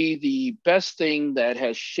would be the best thing that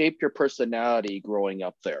has shaped your personality growing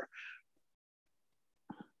up there?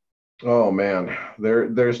 Oh man,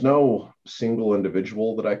 there's no single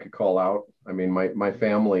individual that I could call out. I mean, my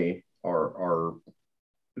family are,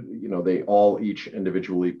 you know, they all each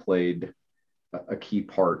individually played a key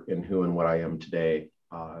part in who and what I am today.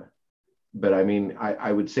 But I mean,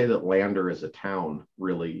 I would say that Lander as a town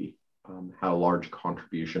really had a large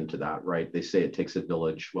contribution to that, right? They say it takes a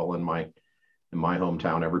village. Well, in my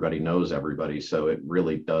hometown, everybody knows everybody. So it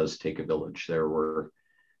really does take a village. There were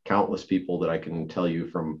countless people that I can tell you,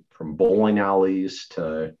 from bowling alleys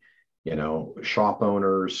to, you know, shop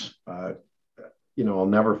owners. You know, I'll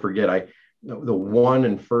never forget, the one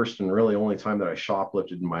and first and really only time that I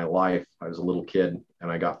shoplifted in my life, I was a little kid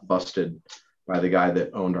and I got busted by the guy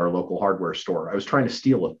that owned our local hardware store. I was trying to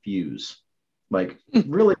steal a fuse, like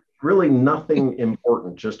really nothing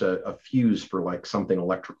important, just a fuse for like something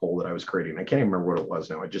electrical that I was creating. I can't even remember what it was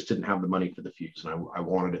now. I just didn't have the money for the fuse, and I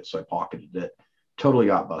wanted it, so I pocketed it. Totally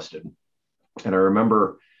got busted. And I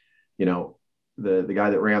remember, you know, the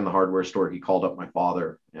guy that ran the hardware store, he called up my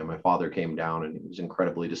father, and my father came down, and he was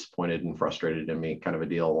incredibly disappointed and frustrated in me, kind of a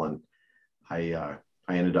deal. And I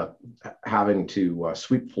ended up having to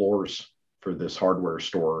sweep floors for this hardware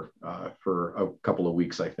store for a couple of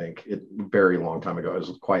weeks. I think very long time ago. I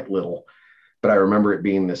was quite little, but I remember it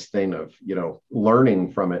being this thing of, you know,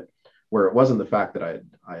 learning from it, where it wasn't the fact that I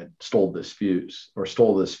had stole this fuse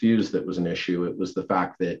that was an issue. It was the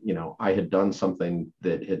fact that, you know, I had done something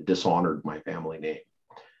that had dishonored my family name,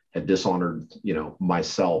 had dishonored, you know,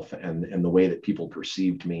 myself and the way that people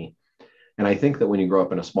perceived me. And I think that when you grow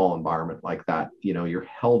up in a small environment like that, you know, you're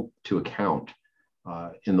held to account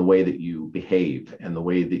in the way that you behave and the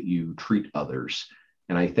way that you treat others.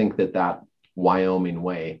 And I think that Wyoming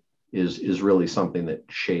way is really something that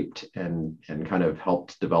shaped and kind of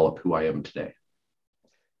helped develop who I am today.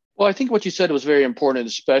 Well, I think what you said was very important,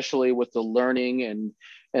 especially with the learning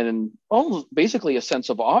and almost basically a sense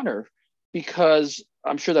of honor, because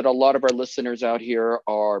I'm sure that a lot of our listeners out here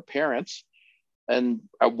are parents. And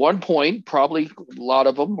at one point, probably a lot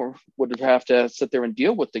of them would have to sit there and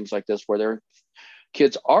deal with things like this, where their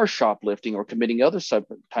kids are shoplifting or committing other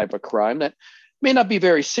type of crime that may not be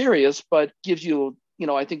very serious, but gives you, you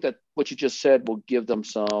know, I think that what you just said will give them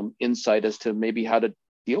some insight as to maybe how to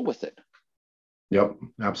deal with it. Yep,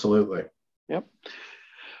 absolutely. Yep.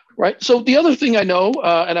 Right. So the other thing I know,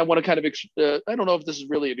 and I want to kind of, I don't know if this is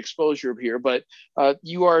really an exposure here, but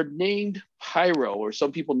you are named Pyro, or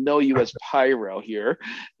some people know you as Pyro here.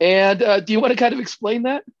 And do you want to kind of explain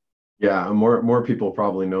that? Yeah, more people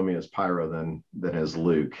probably know me as Pyro than as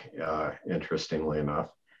Luke, interestingly enough.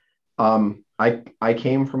 I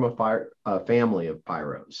came from a family of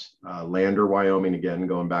Pyros. Lander, Wyoming, again,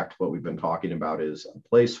 going back to what we've been talking about, is a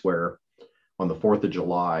place where on the 4th of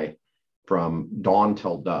July, from dawn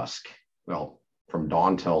till dusk, well, from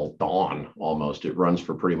dawn till dawn almost. It runs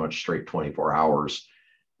for pretty much straight 24 hours.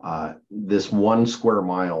 This 1 square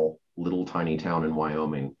mile little tiny town in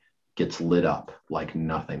Wyoming gets lit up like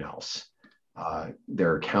nothing else.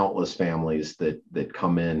 There are countless families that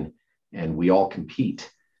come in, and we all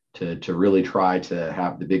compete to really try to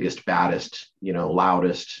have the biggest, baddest,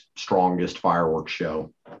 loudest, strongest fireworks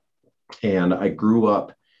show. And I grew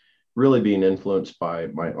up really being influenced by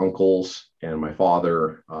my uncles and my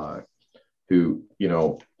father, who,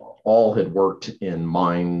 all had worked in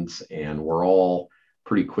mines and were all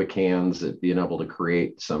pretty quick hands at being able to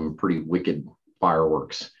create some pretty wicked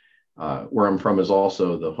fireworks. Where I'm from is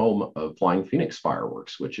also the home of Flying Phoenix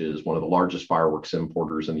Fireworks, which is one of the largest fireworks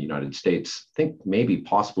importers in the United States. I think maybe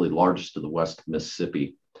possibly largest to the west of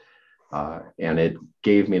Mississippi. And it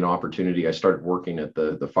gave me an opportunity. I started working at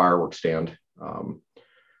the fireworks stand. I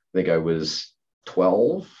think I was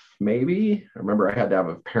 12, maybe. I remember I had to have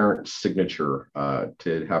a parent's signature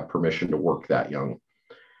to have permission to work that young.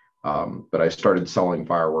 But I started selling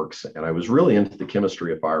fireworks, and I was really into the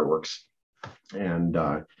chemistry of fireworks. And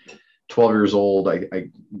 12 years old, I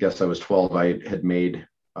guess I was 12, I had made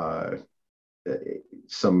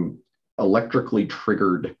some electrically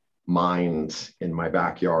triggered mines in my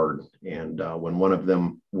backyard. And when one of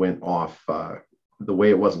them went off the way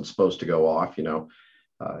it wasn't supposed to go off,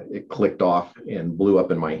 it clicked off and blew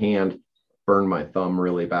up in my hand, burned my thumb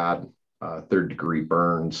really bad, 3rd-degree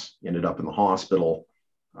burns, ended up in the hospital.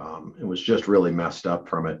 It was just really messed up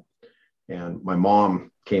from it. And my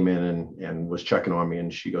mom came in and was checking on me,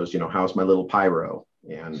 and she goes, how's my little pyro?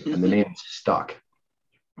 And the name stuck.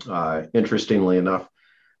 Interestingly enough,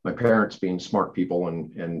 my parents, being smart people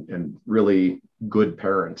and really good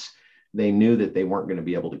parents, they knew that they weren't going to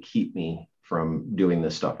be able to keep me from doing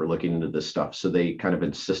this stuff or looking into this stuff. So they kind of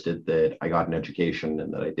insisted that I got an education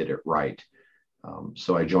and that I did it right.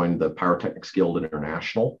 So I joined the Pyrotechnics Guild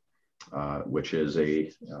International, which is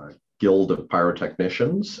a guild of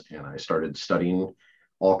pyrotechnicians. And I started studying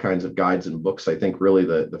all kinds of guides and books. I think really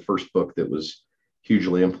the first book that was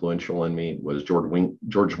hugely influential in me was George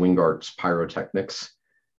Wingart's Pyrotechnics.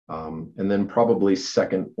 And then probably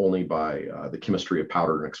second only by The Chemistry of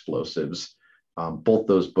Powder and Explosives. Both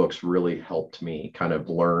those books really helped me kind of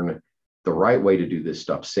learn the right way to do this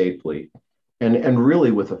stuff safely, and really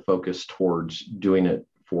with a focus towards doing it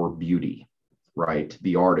for beauty. Right?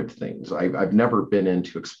 The art of things. I've never been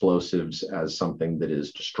into explosives as something that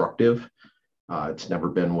is destructive. It's never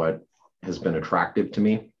been what has been attractive to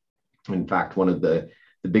me. In fact, one of the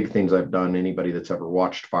big things I've done, anybody that's ever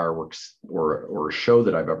watched fireworks or a show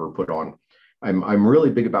that I've ever put on, I'm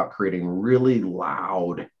really big about creating really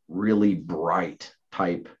loud, really bright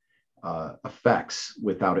type effects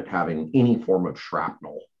without it having any form of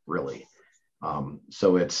shrapnel, really.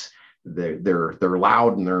 So they're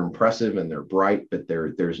loud and they're impressive and they're bright, but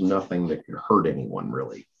there's nothing that could hurt anyone,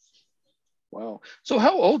 really. Wow. So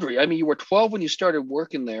how old were you? I mean, you were 12 when you started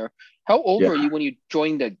working there. How old were you when you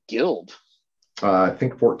joined the guild? I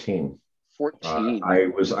think 14. 14. I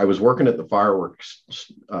was working at the fireworks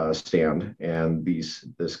stand, and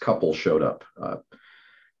this couple showed up,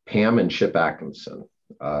 Pam and Chip Atkinson.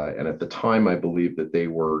 And at the time, I believe that they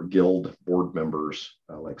were guild board members,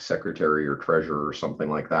 like secretary or treasurer or something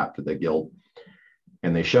like that for the guild.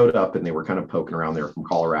 And they showed up and they were kind of poking around. They were from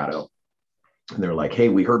Colorado. And they're like, hey,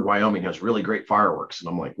 we heard Wyoming has really great fireworks. And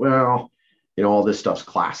I'm like, well, all this stuff's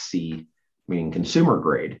Class C, meaning consumer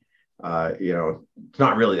grade. It's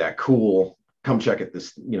not really that cool. Come check at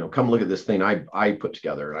this, come look at this thing I put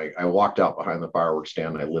together. And I walked out behind the fireworks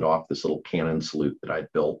stand and I lit off this little cannon salute that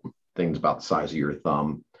I'd built, things about the size of your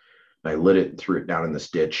thumb. And I lit it and threw it down in this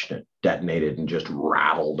ditch, and it detonated and just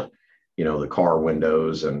rattled, the car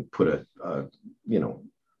windows and put a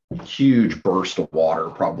huge burst of water,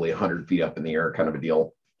 probably 100 feet up in the air, kind of a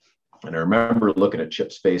deal. And I remember looking at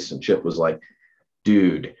Chip's face, and Chip was like,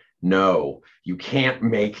 dude, no, you can't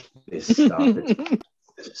make this stuff.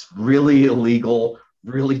 It's really illegal,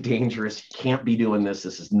 really dangerous. You can't be doing this.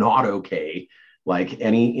 This is not okay.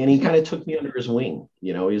 And he kind of took me under his wing.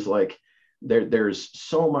 He's like, there's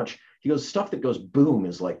so much. He goes, stuff that goes boom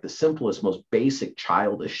is like the simplest, most basic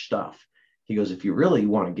childish stuff. He goes, if you really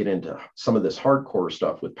want to get into some of this hardcore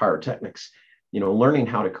stuff with pyrotechnics, learning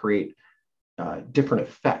how to create different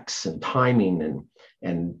effects and timing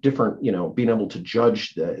and different, being able to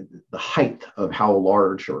judge the height of how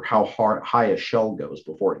large or how high a shell goes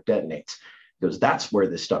before it detonates. Because that's where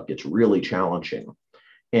this stuff gets really challenging,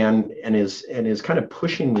 and is kind of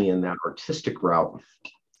pushing me in that artistic route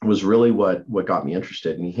was really what got me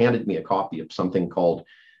interested. And he handed me a copy of something called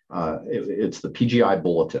it's the PGI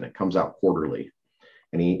Bulletin. It comes out quarterly,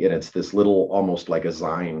 and it's this little, almost like a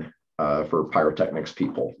zine for pyrotechnics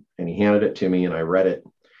people. And he handed it to me and I read it.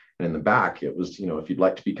 And in the back, it was, if you'd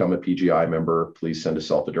like to become a PGI member, please send a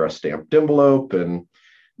self-addressed stamped envelope and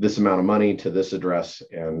this amount of money to this address.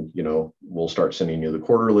 And, we'll start sending you the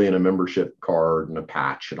quarterly and a membership card and a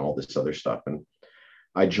patch and all this other stuff. And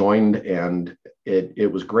I joined, and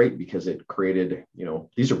it was great because it created,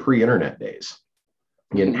 these are pre-internet days.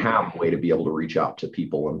 You didn't have a way to be able to reach out to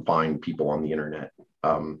people and find people on the internet.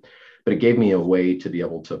 But it gave me a way to be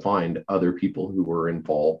able to find other people who were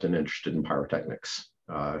involved and interested in pyrotechnics.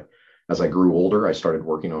 As I grew older, I started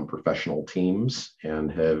working on professional teams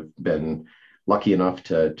and have been lucky enough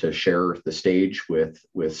to share the stage with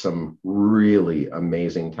some really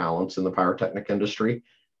amazing talents in the pyrotechnic industry.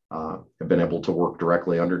 I've been able to work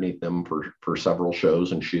directly underneath them for several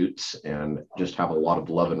shows and shoots, and just have a lot of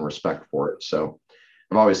love and respect for it. So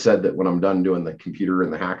I've always said that when I'm done doing the computer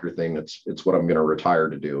and the hacker thing, it's what I'm going to retire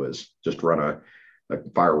to do, is just run a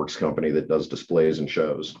fireworks company that does displays and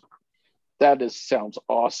shows. That sounds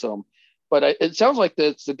awesome. But it sounds like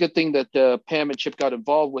it's a good thing that Pam and Chip got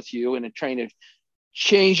involved with you and trying to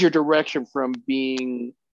change your direction from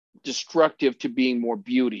being destructive to being more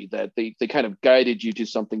beauty, that they kind of guided you to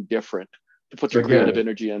something different to put your creative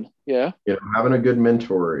energy in. Yeah. Having a good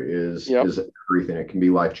mentor is everything. It can be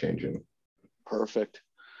life-changing. Perfect.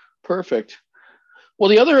 Well,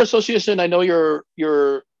 the other association I know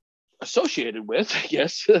you're associated with, I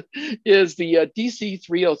guess, is the DC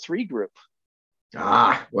 303 group.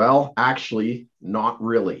 Well, actually, not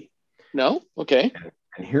really. No? Okay.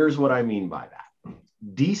 And here's what I mean by that.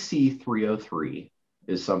 DC 303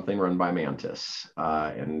 is something run by Mantis,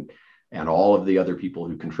 and all of the other people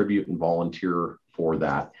who contribute and volunteer for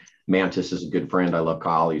that. Mantis is a good friend. I love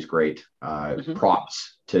Kyle. He's great.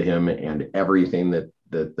 Props to him and everything that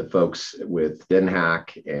the folks with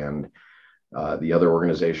DenHack and the other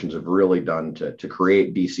organizations have really done to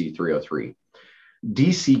create DC 303.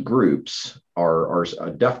 DC groups are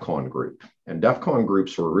a DEF CON group, and DEF CON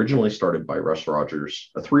groups were originally started by Russ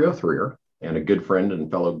Rogers, a 303er and a good friend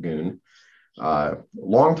and fellow goon, a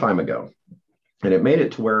long time ago. And it made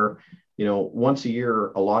it to where, once a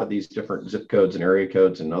year, a lot of these different zip codes and area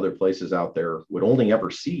codes and other places out there would only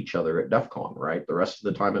ever see each other at DEF CON, right? The rest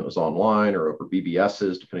of the time it was online or over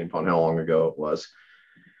BBSs, depending upon how long ago it was.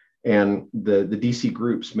 And the DC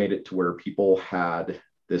groups made it to where people had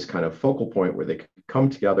this kind of focal point where they could come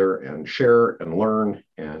together and share and learn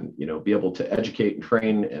and, be able to educate and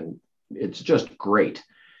train. And it's just great.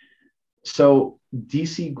 So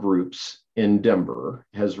DC groups in Denver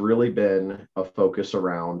has really been a focus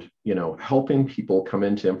around, helping people come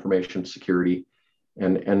into information security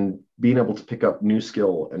and being able to pick up new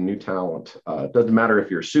skill and new talent. It doesn't matter if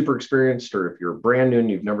you're super experienced or if you're brand new and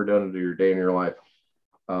you've never done it your day in your life.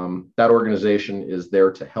 That organization is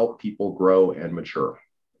there to help people grow and mature.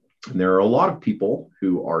 And there are a lot of people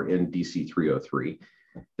who are in DC 303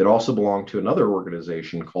 that also belong to another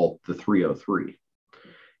organization called the 303.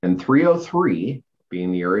 And 303,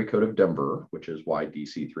 being the area code of Denver, which is why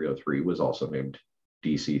DC 303 was also named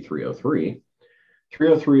DC 303.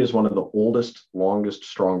 303 is one of the oldest, longest,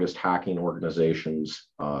 strongest hacking organizations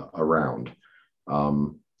around. There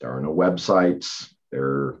are no websites.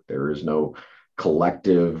 There is no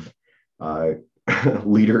collective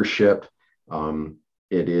leadership.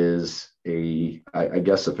 It is I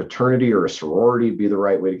guess a fraternity or a sorority would be the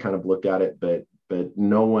right way to kind of look at it, but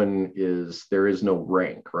there is no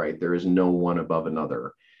rank, right? There is no one above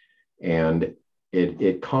another. And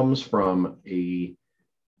it comes from a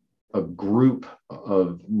group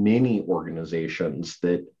of many organizations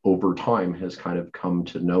that over time has kind of come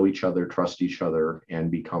to know each other, trust each other,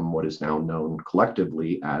 and become what is now known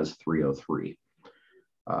collectively as 303.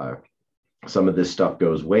 Some of this stuff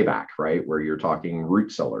goes way back, right? Where you're talking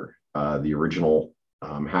Rootseller, the original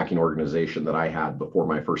hacking organization that I had before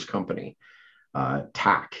my first company,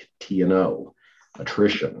 TAC, TNO,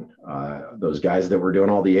 Attrition, those guys that were doing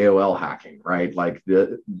all the AOL hacking, right? Like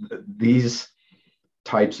these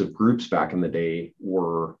types of groups back in the day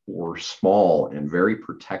were small and very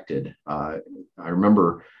protected. I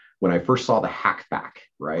remember when I first saw the HackFAQ,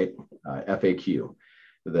 right? FAQ,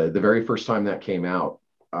 the very first time that came out,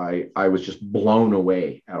 I was just blown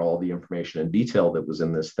away at all the information and detail that was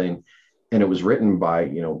in this thing. And it was written by,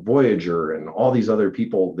 Voyager and all these other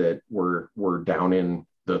people that were down in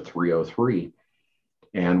the 303.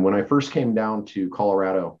 And when I first came down to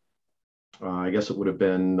Colorado, I guess it would have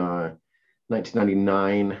been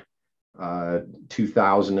 1999,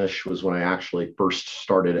 2000-ish was when I actually first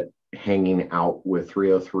started hanging out with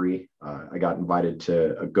 303. I got invited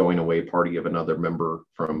to a going away party of another member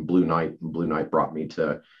from Blue Knight, and Blue Knight brought me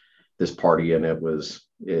to this party, and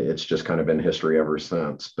it's just kind of been history ever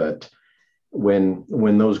since. But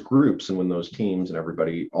when those groups and when those teams and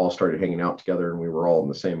everybody all started hanging out together and we were all in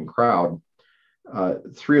the same crowd,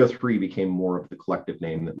 303 became more of the collective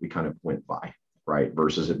name that we kind of went by, right?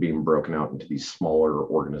 Versus it being broken out into these smaller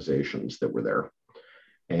organizations that were there.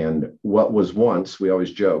 And what was once, we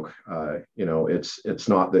always joke, it's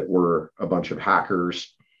not that we're a bunch of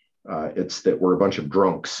hackers, it's that we're a bunch of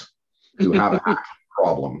drunks who have a hacking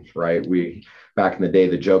problem, right? Back in the day,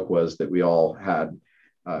 the joke was that we all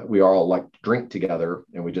like to drink together,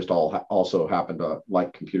 and we just all also happen to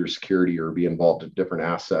like computer security or be involved in different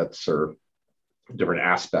assets or different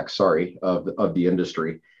aspects, of the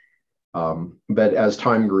industry. But as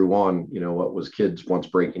time grew on, what was kids once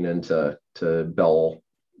breaking into Bell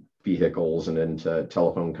vehicles and into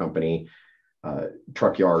telephone company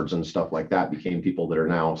truck yards and stuff like that became people that are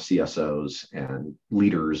now CSOs and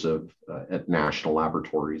leaders at national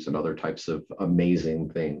laboratories and other types of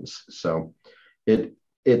amazing things. So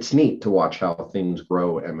it's neat to watch how things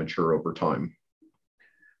grow and mature over time.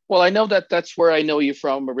 Well, I know that's where I know you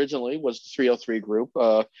from originally, was the 303 group.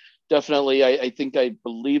 Definitely, I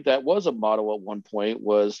believe that was a motto at one point,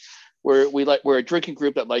 was we're a drinking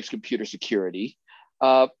group that likes computer security.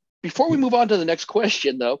 Before we move on to the next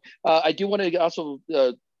question, though, I do want to also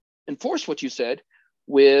enforce what you said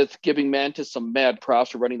with giving Mantis some mad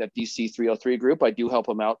props for running that DC 303 group. I do help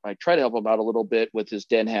him out. I try to help him out a little bit with his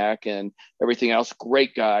den hack and everything else.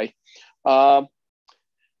 Great guy. I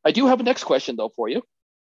do have a next question, though, for you.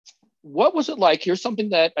 What was it like? Here's something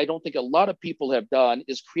that I don't think a lot of people have done,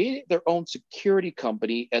 is creating their own security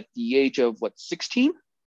company at the age of 16?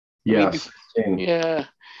 Yes. Yeah.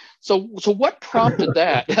 So what prompted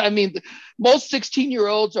that? I mean, most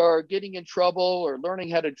 16-year-olds are getting in trouble or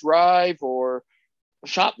learning how to drive or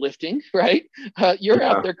shoplifting, right? You're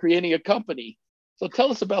out there creating a company. So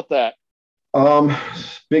tell us about that.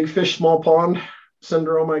 Big fish, small pond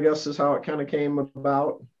syndrome, I guess, is how it kind of came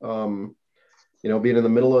about. Being in the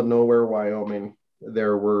middle of nowhere, Wyoming,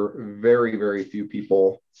 there were very, very few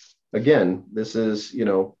people. Again, this is,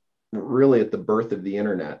 really at the birth of the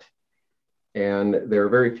internet. And there are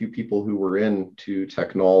very few people who were into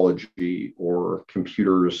technology or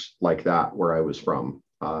computers like that where I was from.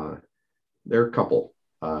 There are a couple,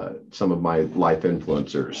 some of my life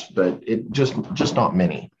influencers, but it just not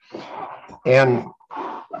many. And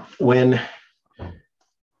when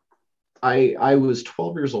I was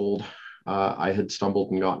 12 years old, I had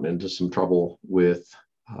stumbled and gotten into some trouble with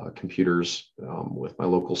computers with my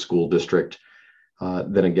local school district.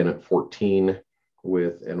 Then again at 14,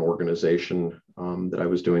 with an organization that I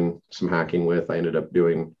was doing some hacking with. I ended up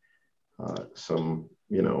doing some,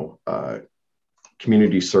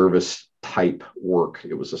 community service type work.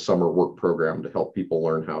 It was a summer work program to help people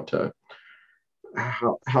learn how to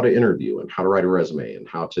interview and how to write a resume and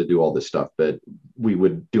how to do all this stuff. But we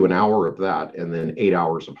would do an hour of that and then 8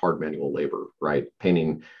 hours of hard manual labor, right?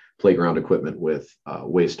 Painting playground equipment with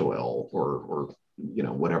waste oil or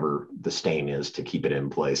whatever the stain is to keep it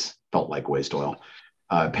in place. Felt like waste oil.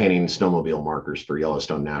 Painting snowmobile markers for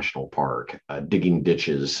Yellowstone National Park, digging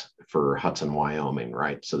ditches for Hudson, Wyoming,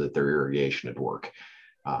 right? So that their irrigation would work.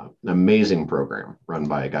 An amazing program run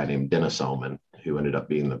by a guy named Dennis Oman, who ended up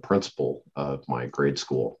being the principal of my grade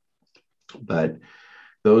school. But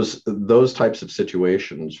those types of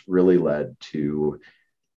situations really led to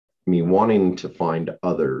me wanting to find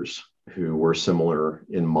others who were similar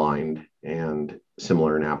in mind and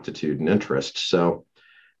similar in aptitude and interest. So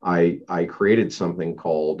I created something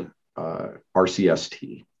called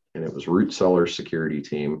RCST, and it was Root Cellar Security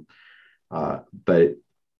Team. But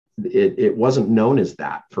it wasn't known as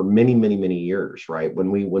that for many, many, many years, right?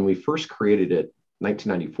 When we first created it,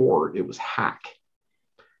 1994, it was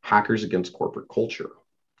Hackers Against Corporate Culture.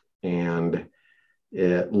 And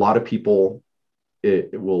a lot of people,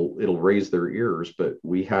 it'll raise their ears, but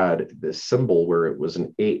we had this symbol where it was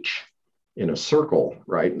an H in a circle,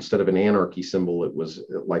 right? Instead of an anarchy symbol, it was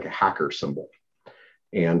like a hacker symbol.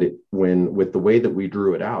 And with the way that we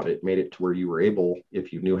drew it out, it made it to where you were able,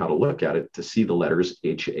 if you knew how to look at it, to see the letters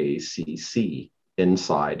HACC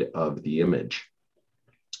inside of the image.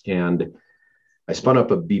 And I spun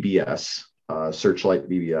up a BBS, Searchlight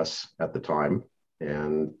BBS at the time,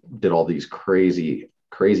 and did all these crazy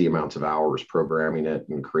amounts of hours programming it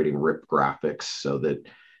and creating RIP graphics so that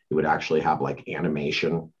it would actually have like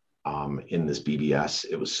animation in this BBS.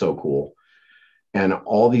 It was so cool. And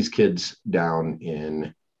all these kids down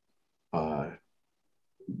in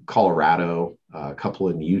Colorado, a couple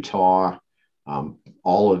in Utah,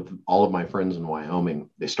 all of my friends in Wyoming,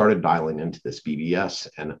 they started dialing into this BBS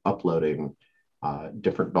and uploading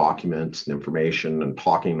different documents and information, and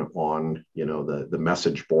talking on, the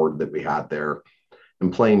message board that we had there,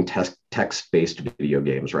 and playing text-based video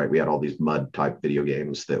games, right? We had all these MUD type video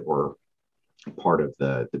games that were part of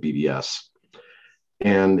the BBS.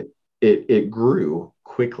 And it grew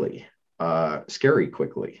quickly, scary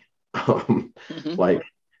quickly. Like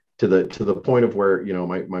to the point of where,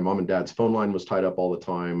 my mom and dad's phone line was tied up all the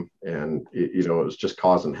time, and it was just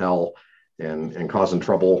causing hell and causing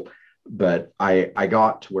trouble. But I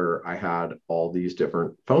got to where I had all these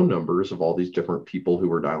different phone numbers of all these different people who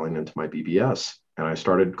were dialing into my BBS. And I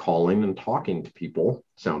started calling and talking to people.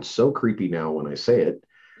 Sounds so creepy now when I say it.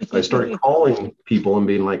 I started calling people and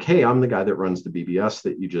being like, hey, I'm the guy that runs the BBS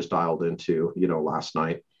that you just dialed into, last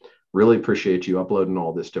night. Really appreciate you uploading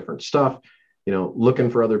all this different stuff, looking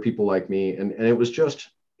for other people like me. And it was just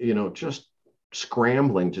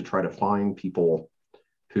scrambling to try to find people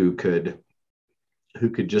who could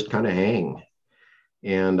just kind of hang.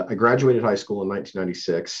 And I graduated high school in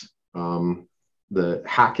 1996. The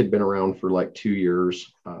hack had been around for like 2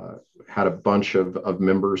 years, had a bunch of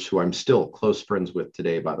members who I'm still close friends with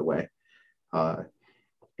today, by the way.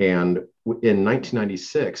 And in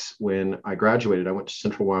 1996, when I graduated, I went to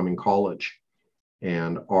Central Wyoming College,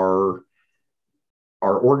 and our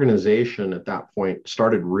organization at that point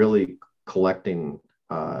started really collecting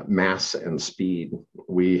mass and speed.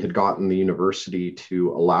 We had gotten the university to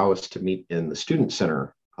allow us to meet in the student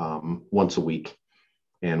center once a week.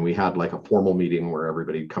 And we had like a formal meeting where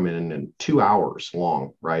everybody'd come in and 2 hours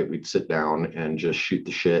long, right? We'd sit down and just shoot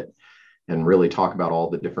the shit and really talk about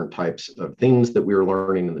all the different types of things that we were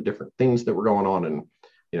learning and the different things that were going on. And,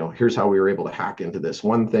 here's how we were able to hack into this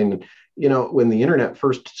one thing. When the internet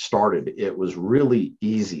first started, it was really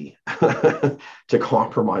easy to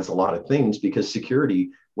compromise a lot of things because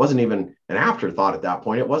security wasn't even an afterthought at that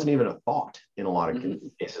point. It wasn't even a thought in a lot of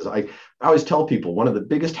cases. I always tell people one of the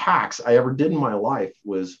biggest hacks I ever did in my life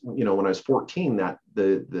was, when I was 14,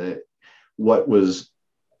 that what was,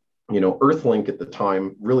 Earthlink at the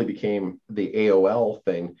time really became the AOL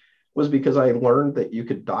thing, was because I learned that you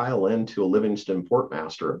could dial into a Livingston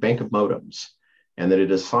Portmaster, a bank of modems, and that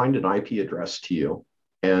it assigned an IP address to you.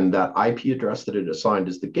 And that IP address that it assigned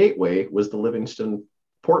as the gateway was the Livingston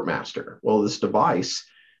Portmaster. Well, this device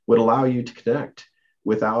would allow you to connect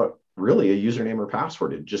without really a username or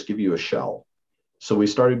password. It'd just give you a shell. So we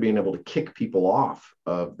started being able to kick people off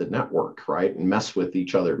of the network, right? And mess with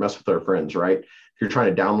each other, mess with our friends, right? If you're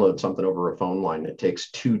trying to download something over a phone line, it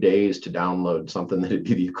takes 2 days to download something that'd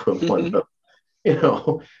be the equivalent of,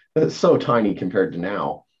 it's so tiny compared to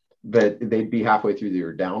now. But they'd be halfway through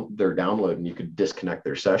their download, and you could disconnect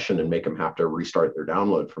their session and make them have to restart their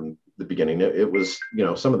download from the beginning. It was,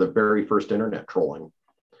 some of the very first internet trolling.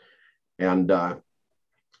 And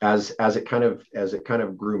as it kind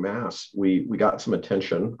of grew mass, we got some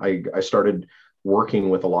attention. I started working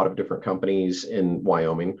with a lot of different companies in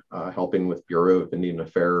Wyoming, helping with Bureau of Indian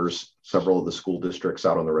Affairs, several of the school districts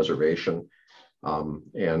out on the reservation,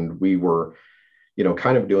 and we were,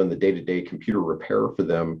 kind of doing the day-to-day computer repair for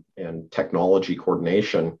them and technology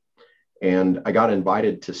coordination. And I got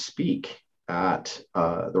invited to speak at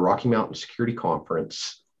the Rocky Mountain Security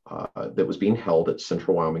Conference that was being held at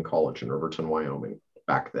Central Wyoming College in Riverton, Wyoming,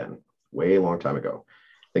 back then, way long time ago.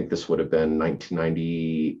 I think this would have been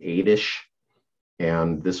 1998-ish.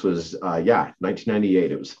 And this was,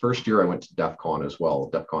 1998. It was the first year I went to DEF CON as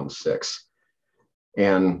well, DEF CON 6.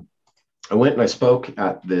 And I went and I spoke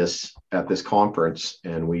at this conference,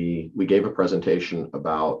 and we gave a presentation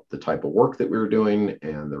about the type of work that we were doing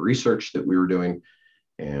and the research that we were doing,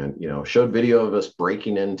 and showed video of us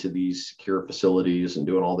breaking into these secure facilities and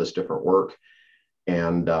doing all this different work,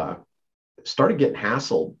 and started getting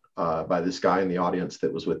hassled by this guy in the audience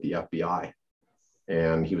that was with the FBI.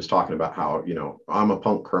 And he was talking about how, I'm a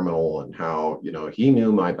punk criminal, and how, he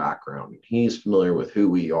knew my background. He's familiar with who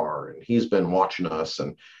we are, and he's been watching us,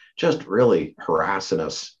 and just really harassing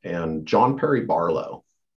us. And John Perry Barlow,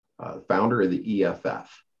 founder of the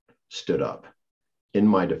EFF, stood up in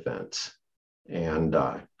my defense and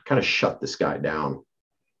kind of shut this guy down.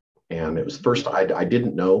 And it was the first, I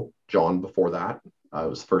didn't know John before that. It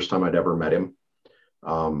was the first time I'd ever met him.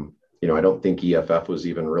 I don't think EFF was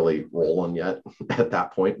even really rolling yet at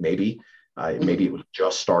that point. Maybe it was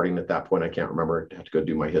just starting at that point. I can't remember. I have to go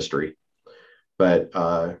do my history. But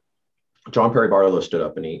John Perry Barlow stood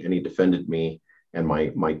up and he defended me and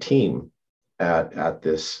my team at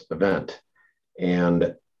this event.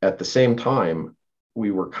 And at the same time,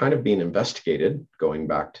 we were kind of being investigated, going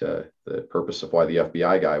back to the purpose of why the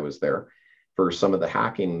FBI guy was there, for some of the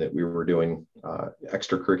hacking that we were doing,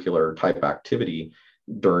 extracurricular type activity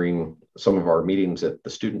during some of our meetings at the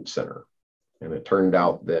student center. And it turned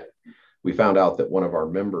out that we found out that one of our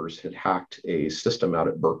members had hacked a system out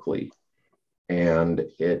at Berkeley, and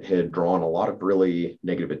it had drawn a lot of really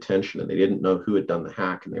negative attention, and they didn't know who had done the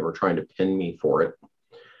hack, and they were trying to pin me for it.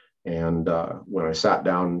 And when I sat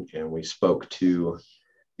down and we spoke to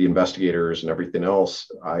the investigators and everything else,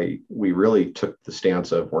 we really took the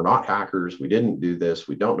stance of, we're not hackers. We didn't do this.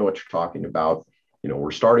 We don't know what you're talking about.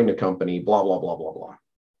 We're starting a company, blah, blah, blah, blah, blah.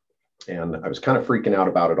 And I was kind of freaking out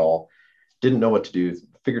about it all. Didn't know what to do.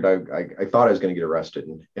 Figured I thought I was going to get arrested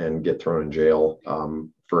and get thrown in jail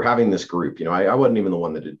for having this group. I wasn't even the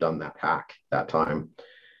one that had done that hack that time.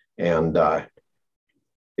 And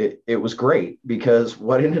it was great, because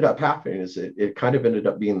what ended up happening is it kind of ended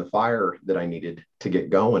up being the fire that I needed to get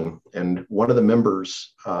going. And one of the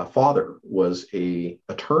members' father was a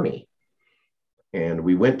attorney. And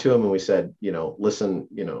we went to him and we said, listen,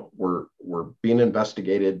 we're being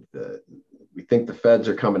investigated. We think the feds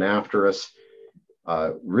are coming after us.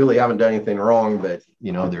 Really haven't done anything wrong, but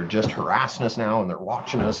they're just harassing us now, and they're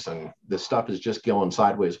watching us, and this stuff is just going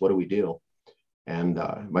sideways. What do we do? And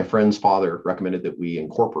my friend's father recommended that we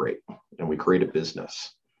incorporate and we create a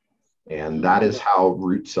business. And that is how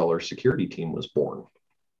Root Cellar Security Team was born.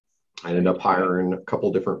 I ended up hiring a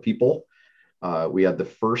couple different people. We had the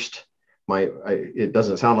first, it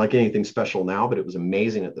doesn't sound like anything special now, but it was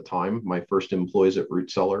amazing at the time. My first employees at Root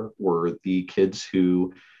Cellar were the kids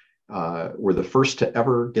who were the first to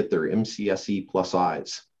ever get their MCSE plus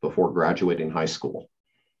I's before graduating high school.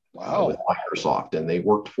 Wow. With Microsoft, and they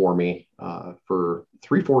worked for me for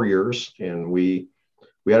 3-4 years, and we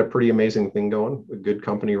had a pretty amazing thing going, a good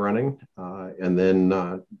company running. And then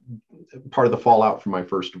part of the fallout from my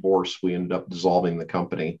first divorce, we ended up dissolving the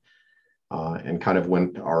company and kind of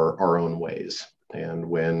went our own ways. And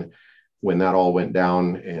when that all went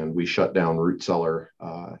down and we shut down Root Cellar,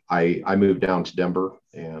 I moved down to Denver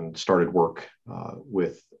and started work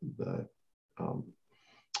with the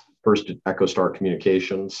first at EchoStar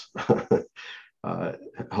Communications,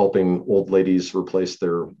 helping old ladies replace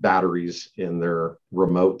their batteries in their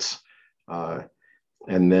remotes,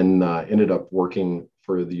 and then ended up working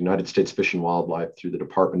for the United States Fish and Wildlife through the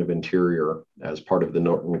Department of Interior as part of the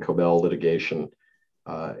Norton Cobell litigation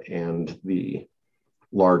and the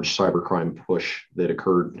large cybercrime push that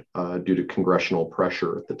occurred due to congressional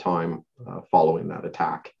pressure at the time following that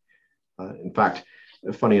attack. In fact,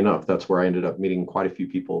 funny enough, that's where I ended up meeting quite a few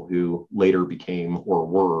people who later became or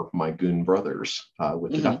were my goon brothers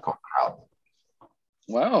with the DEF CON crowd.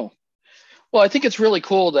 Wow. Well, I think it's really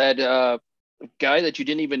cool that a guy that you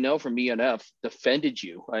didn't even know from ENF defended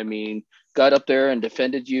you. I mean, got up there and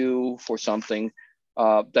defended you for something.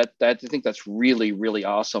 That I think that's really, really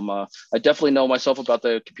awesome. I definitely know myself about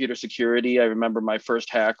the computer security. I remember my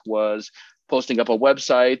first hack was posting up a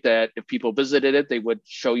website that if people visited it, they would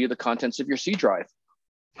show you the contents of your C drive.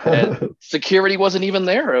 And security wasn't even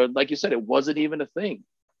there. Like you said, it wasn't even a thing.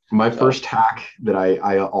 My first hack that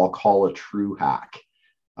I'll call a true hack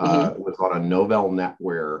was on a Novell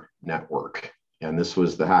NetWare network. And this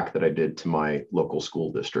was the hack that I did to my local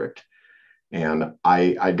school district. And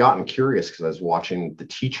I'd gotten curious because I was watching the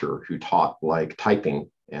teacher who taught like typing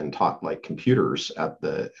and taught like computers at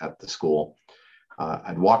the school.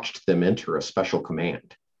 I'd watched them enter a special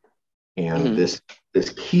command. And this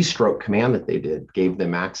keystroke command that they did gave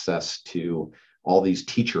them access to all these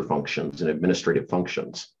teacher functions and administrative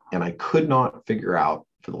functions. And I could not figure out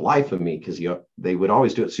for the life of me, because they would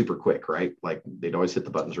always do it super quick, right? Like they'd always hit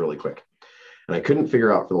the buttons really quick. And I couldn't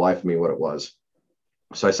figure out for the life of me what it was.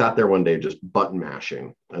 So I sat there one day just button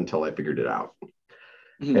mashing until I figured it out.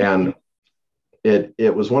 And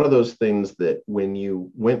it was one of those things that when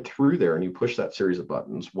you went through there and you pushed that series of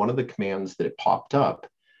buttons, one of the commands that it popped up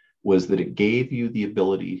was that it gave you the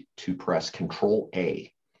ability to press Control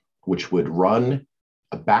A, which would run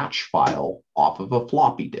a batch file off of a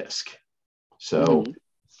floppy disk. So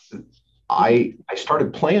I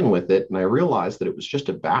started playing with it, and I realized that it was just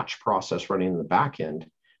a batch process running in the back end.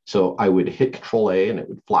 So I would hit Control A and it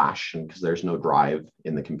would flash, and because there's no drive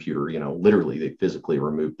in the computer, literally they physically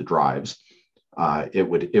removed the drives. It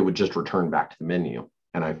would just return back to the menu.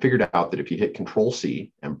 And I figured out that if you hit Control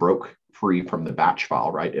C and broke free from the batch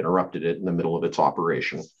file, right, interrupted it in the middle of its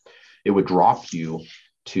operation, it would drop you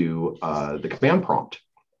to the command prompt.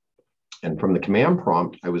 And from the command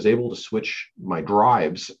prompt, I was able to switch my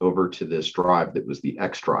drives over to this drive that was the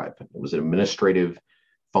X drive. It was an administrative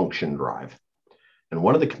function drive. And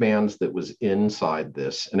one of the commands that was inside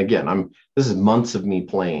this, and again, this is months of me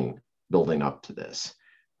playing, building up to this.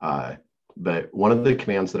 But one of the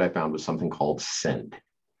commands that I found was something called send.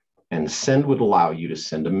 And send would allow you to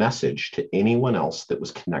send a message to anyone else that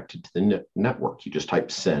was connected to the network. You just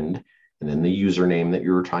type send, and then the username that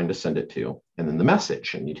you were trying to send it to, and then the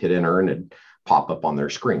message. And you'd hit enter and it'd pop up on their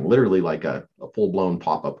screen, literally like a full-blown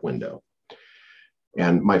pop-up window.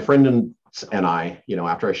 And my friend and I,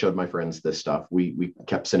 after I showed my friends this stuff, we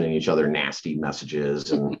kept sending each other nasty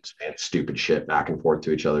messages and stupid shit back and forth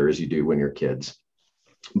to each other, as you do when you're kids.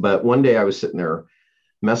 But one day I was sitting there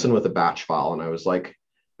messing with a batch file, and I was like,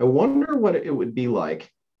 I wonder what it would be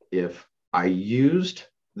like if I used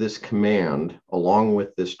this command along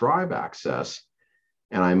with this drive access,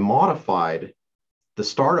 and I modified the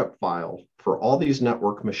startup file for all these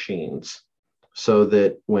network machines so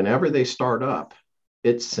that whenever they start up,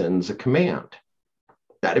 it sends a command.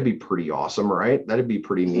 That'd be pretty awesome, right? That'd be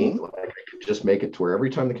pretty neat. Like, I could just make it to where every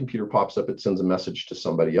time the computer pops up, it sends a message to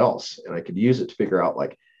somebody else, and I could use it to figure out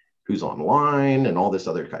like who's online and all this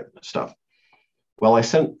other type of stuff. Well, I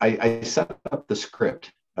set up the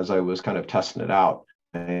script as I was kind of testing it out,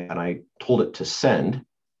 and I told it to send,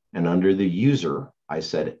 and under the user, I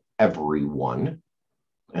said everyone,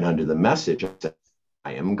 and under the message, I said,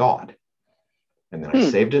 I am God. And then I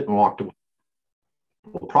saved it and walked away.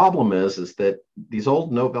 Well, the problem is that these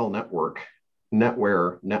old Novell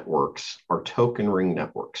NetWare networks are token ring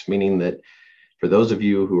networks, meaning that for those of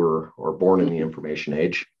you who are born in the information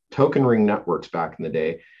age, token ring networks back in the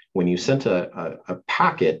day, when you sent a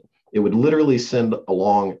packet, it would literally send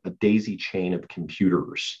along a daisy chain of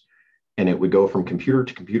computers, and it would go from computer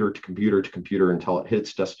to computer to computer to computer until it hit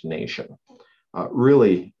its destination.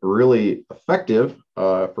 Really, really effective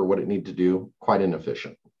for what it needed to do, quite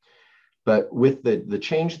inefficient. But with the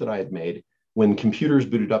change that I had made, when computers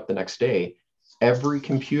booted up the next day, every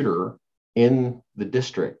computer in the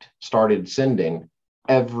district started sending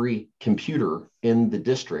every computer in the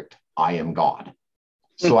district, I am God.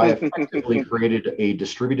 So I effectively created a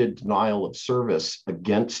distributed denial of service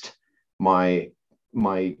against my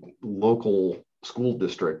local school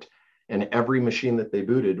district, and every machine that they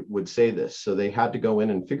booted would say this. So they had to go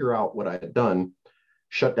in and figure out what I had done,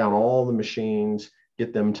 shut down all the machines,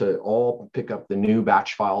 get them to all pick up the new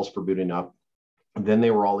batch files for booting up. And then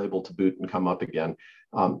they were all able to boot and come up again.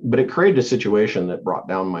 But it created a situation that brought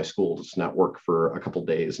down my school's network for a couple of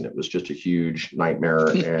days, and it was just a huge nightmare.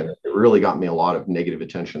 And it really got me a lot of negative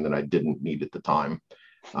attention that I didn't need at the time.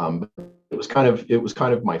 It was kind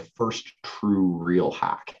of my first true real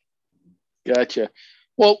hack. Gotcha.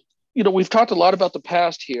 Well, we've talked a lot about the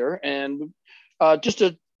past here, and just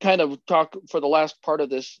to kind of talk for the last part of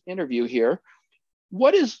this interview here,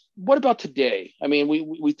 what about today? I mean,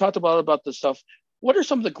 we talked about this stuff. What are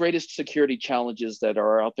some of the greatest security challenges that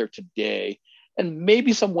are out there today, and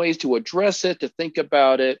maybe some ways to address it, to think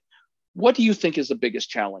about it? What do you think is the biggest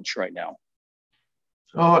challenge right now?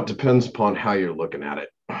 Oh, it depends upon how you're looking at it.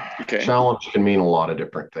 Okay. Challenge can mean a lot of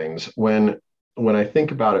different things. When I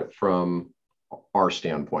think about it from our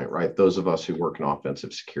standpoint, right, those of us who work in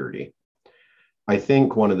offensive security, I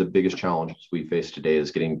think one of the biggest challenges we face today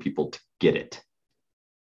is getting people to get it.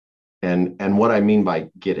 And what I mean by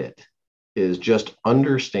get it is just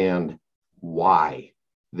understand why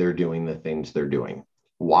they're doing the things they're doing,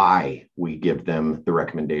 why we give them the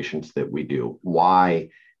recommendations that we do, why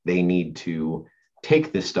they need to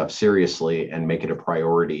take this stuff seriously and make it a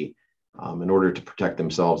priority in order to protect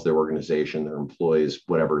themselves, their organization, their employees,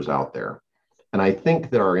 whatever's out there. And I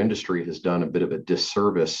think that our industry has done a bit of a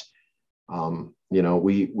disservice.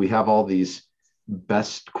 We have all these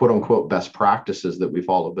quote unquote best practices that we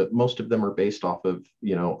follow, but most of them are based off of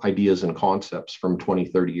ideas and concepts from 20,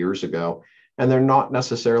 30 years ago, and they're not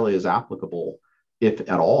necessarily as applicable, if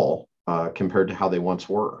at all, compared to how they once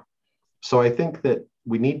were. So I think that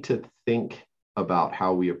we need to think about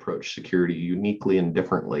how we approach security uniquely and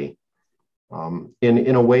differently,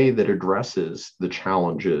 in a way that addresses the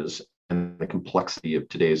challenges and the complexity of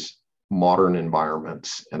today's modern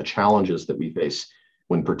environments and the challenges that we face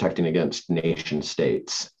when protecting against nation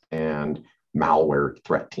states and malware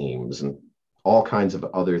threat teams and all kinds of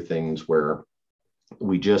other things where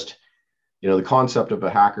we just, the concept of a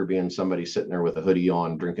hacker being somebody sitting there with a hoodie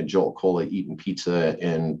on, drinking Jolt Cola, eating pizza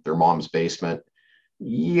in their mom's basement.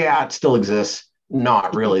 Yeah, it still exists.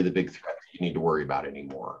 Not really the big threat that you need to worry about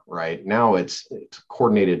anymore, right? Now it's a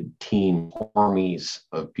coordinated team, armies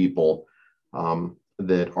of people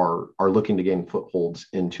that are looking to gain footholds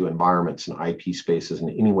into environments and IP spaces in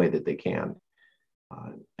any way that they can.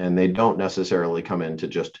 And they don't necessarily come in to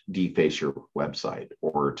just deface your website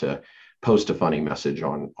or to post a funny message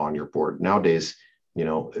on your board. Nowadays,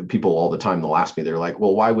 people all the time, they'll ask me, they're like,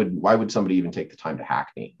 well, why would somebody even take the time to hack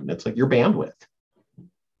me? And it's like your bandwidth.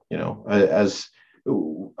 As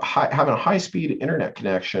having a high-speed internet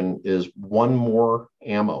connection is one more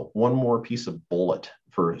ammo, one more piece of bullet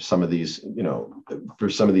for some of these, for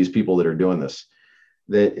some of these people that are doing this,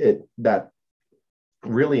 that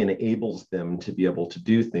really enables them to be able to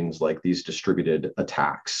do things like these distributed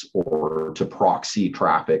attacks, or to proxy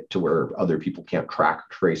traffic to where other people can't track or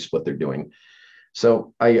trace what they're doing.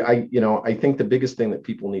 So I think the biggest thing that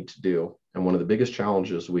people need to do, and one of the biggest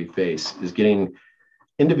challenges we face, is getting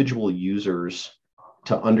individual users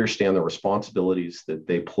to understand the responsibilities that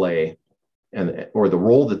they play, or the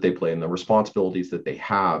role that they play, and the responsibilities that they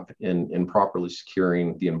have in properly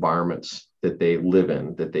securing the environments that they live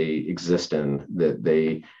in, that they exist in, that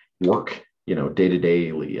they work, day to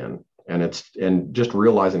daily in. And just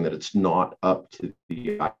realizing that it's not up to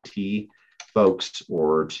the IT folks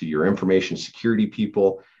or to your information security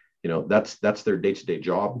people. That's their day-to-day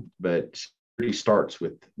job, but security starts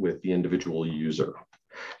with the individual user.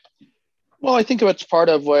 Well, I think it's part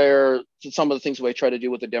of where some of the things we try to do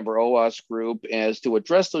with the Denver OWASP group is to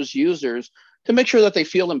address those users to make sure that they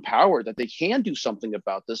feel empowered, that they can do something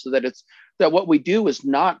about this, so that what we do is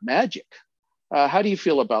not magic. How do you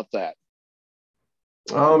feel about that?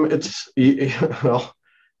 It's well,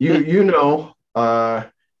 you know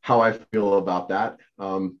how I feel about that.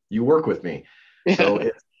 You work with me, so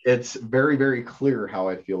it's very, very clear how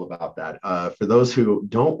I feel about that. For those who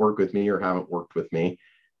don't work with me or haven't worked with me,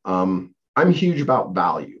 I'm huge about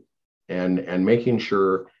value and making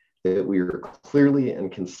sure that we are clearly and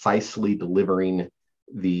concisely delivering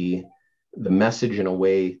the message in a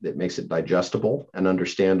way that makes it digestible and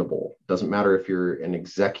understandable. Doesn't matter if you're an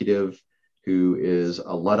executive who is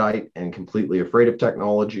a Luddite and completely afraid of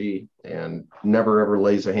technology and never ever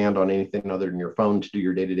lays a hand on anything other than your phone to do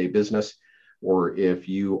your day-to-day business, or if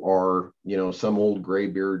you are, some old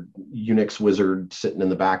graybeard Unix wizard sitting in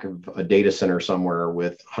the back of a data center somewhere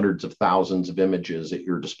with hundreds of thousands of images at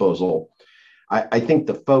your disposal. I think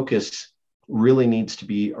the focus really needs to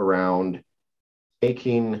be around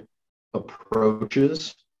taking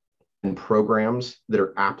approaches and programs that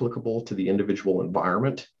are applicable to the individual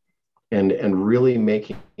environment, and really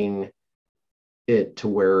making it to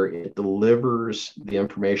where it delivers the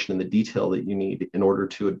information and the detail that you need in order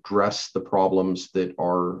to address the problems that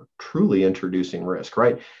are truly introducing risk,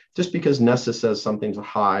 right? Just because NESA says something's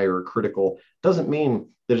high or critical doesn't mean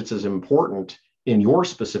that it's as important in your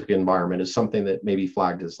specific environment as something that may be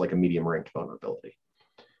flagged as like a medium ranked vulnerability.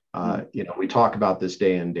 We talk about this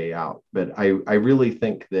day in, day out, but I really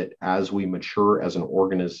think that as we mature as an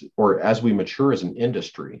organism, or as we mature as an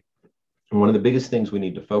industry, one of the biggest things we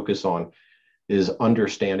need to focus on is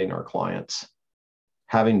understanding our clients,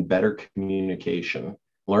 having better communication,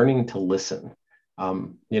 learning to listen.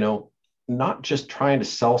 Not just trying to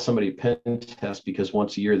sell somebody a pen test because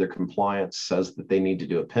once a year their compliance says that they need to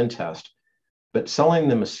do a pen test, but selling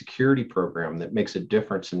them a security program that makes a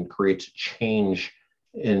difference and creates change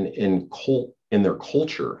in their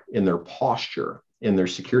culture, in their posture, in their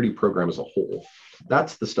security program as a whole.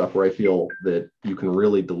 That's the stuff where I feel that you can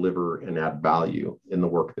really deliver and add value in the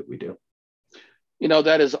work that we do.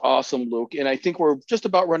 That is awesome, Luke. And I think we're just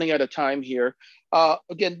about running out of time here.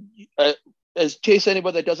 As case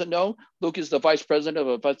anybody that doesn't know, Luke is the Vice President of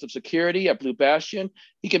Offensive Security at Blue Bastion.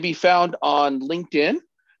 He can be found on LinkedIn.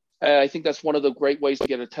 I think that's one of the great ways to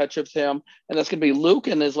get in touch with him. And that's going to be Luke,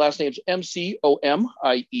 and his last name is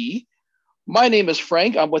Mcomie. My name is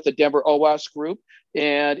Frank. I'm with the Denver OWASP group.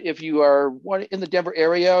 And if you are in the Denver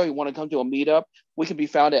area, you want to come to a meetup, we can be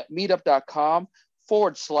found at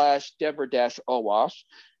meetup.com/Denver-OWASP.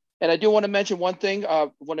 And I do want to mention one thing. I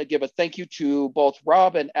want to give a thank you to both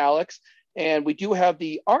Rob and Alex. And we do have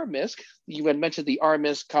the RMISC. You had mentioned the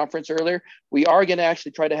RMISC conference earlier. We are going to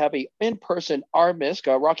actually try to have an in-person RMISC,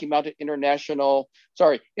 Rocky Mountain Information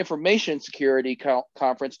Security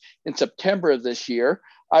Conference in September of this year.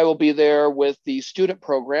 I will be there with the student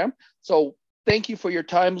program. So thank you for your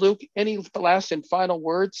time, Luke. Any last and final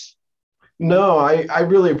words? No, I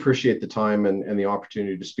really appreciate the time and the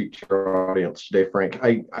opportunity to speak to your audience today, Frank.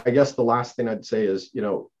 I guess the last thing I'd say is,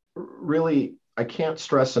 really, I can't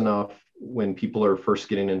stress enough when people are first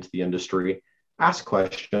getting into the industry, ask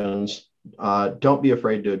questions. Don't be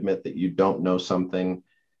afraid to admit that you don't know something.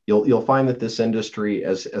 You'll find that this industry,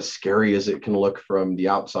 as scary as it can look from the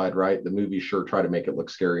outside, right? The movies sure try to make it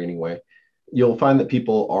look scary anyway. You'll find that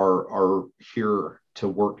people are here to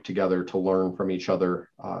work together, to learn from each other,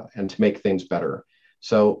 and to make things better.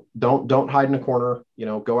 So don't hide in a corner.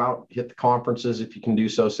 Go out, hit the conferences if you can do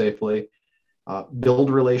so safely.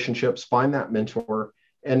 Build relationships, find that mentor,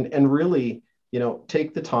 and really,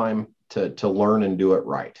 take the time to learn and do it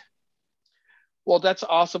right. Well, that's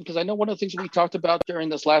awesome, because I know one of the things we talked about during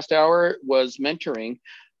this last hour was mentoring.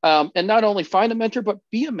 And not only find a mentor, but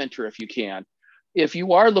be a mentor if you can. if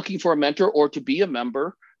you are looking for a mentor or to be a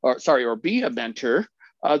member, or be a mentor,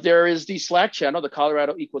 there is the Slack channel, the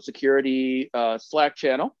Colorado Equal Security Slack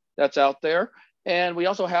channel that's out there. And we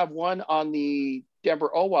also have one on the Denver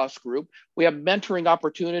OWASP group. We have mentoring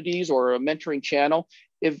opportunities or a mentoring channel.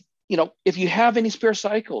 If you have any spare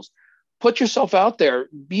cycles, put yourself out there,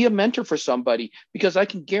 be a mentor for somebody, because I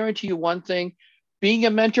can guarantee you one thing, being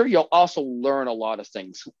a mentor, you'll also learn a lot of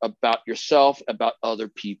things about yourself, about other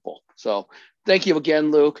people. So thank you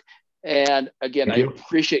again, Luke. And again, I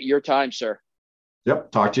appreciate your time, sir.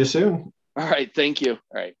 Yep. Talk to you soon. All right. Thank you. All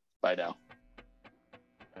right. Bye now.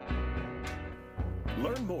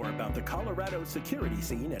 Learn more about the Colorado security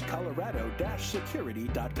scene at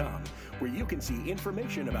colorado-security.com, where you can see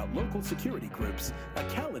information about local security groups, a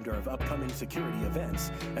calendar of upcoming security events,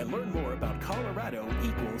 and learn more about Colorado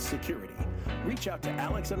Equals Security. Reach out to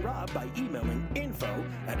Alex and Rob by emailing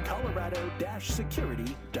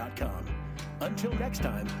info@colorado-security.com. Until next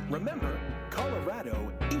time, remember,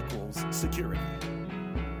 Colorado equals security.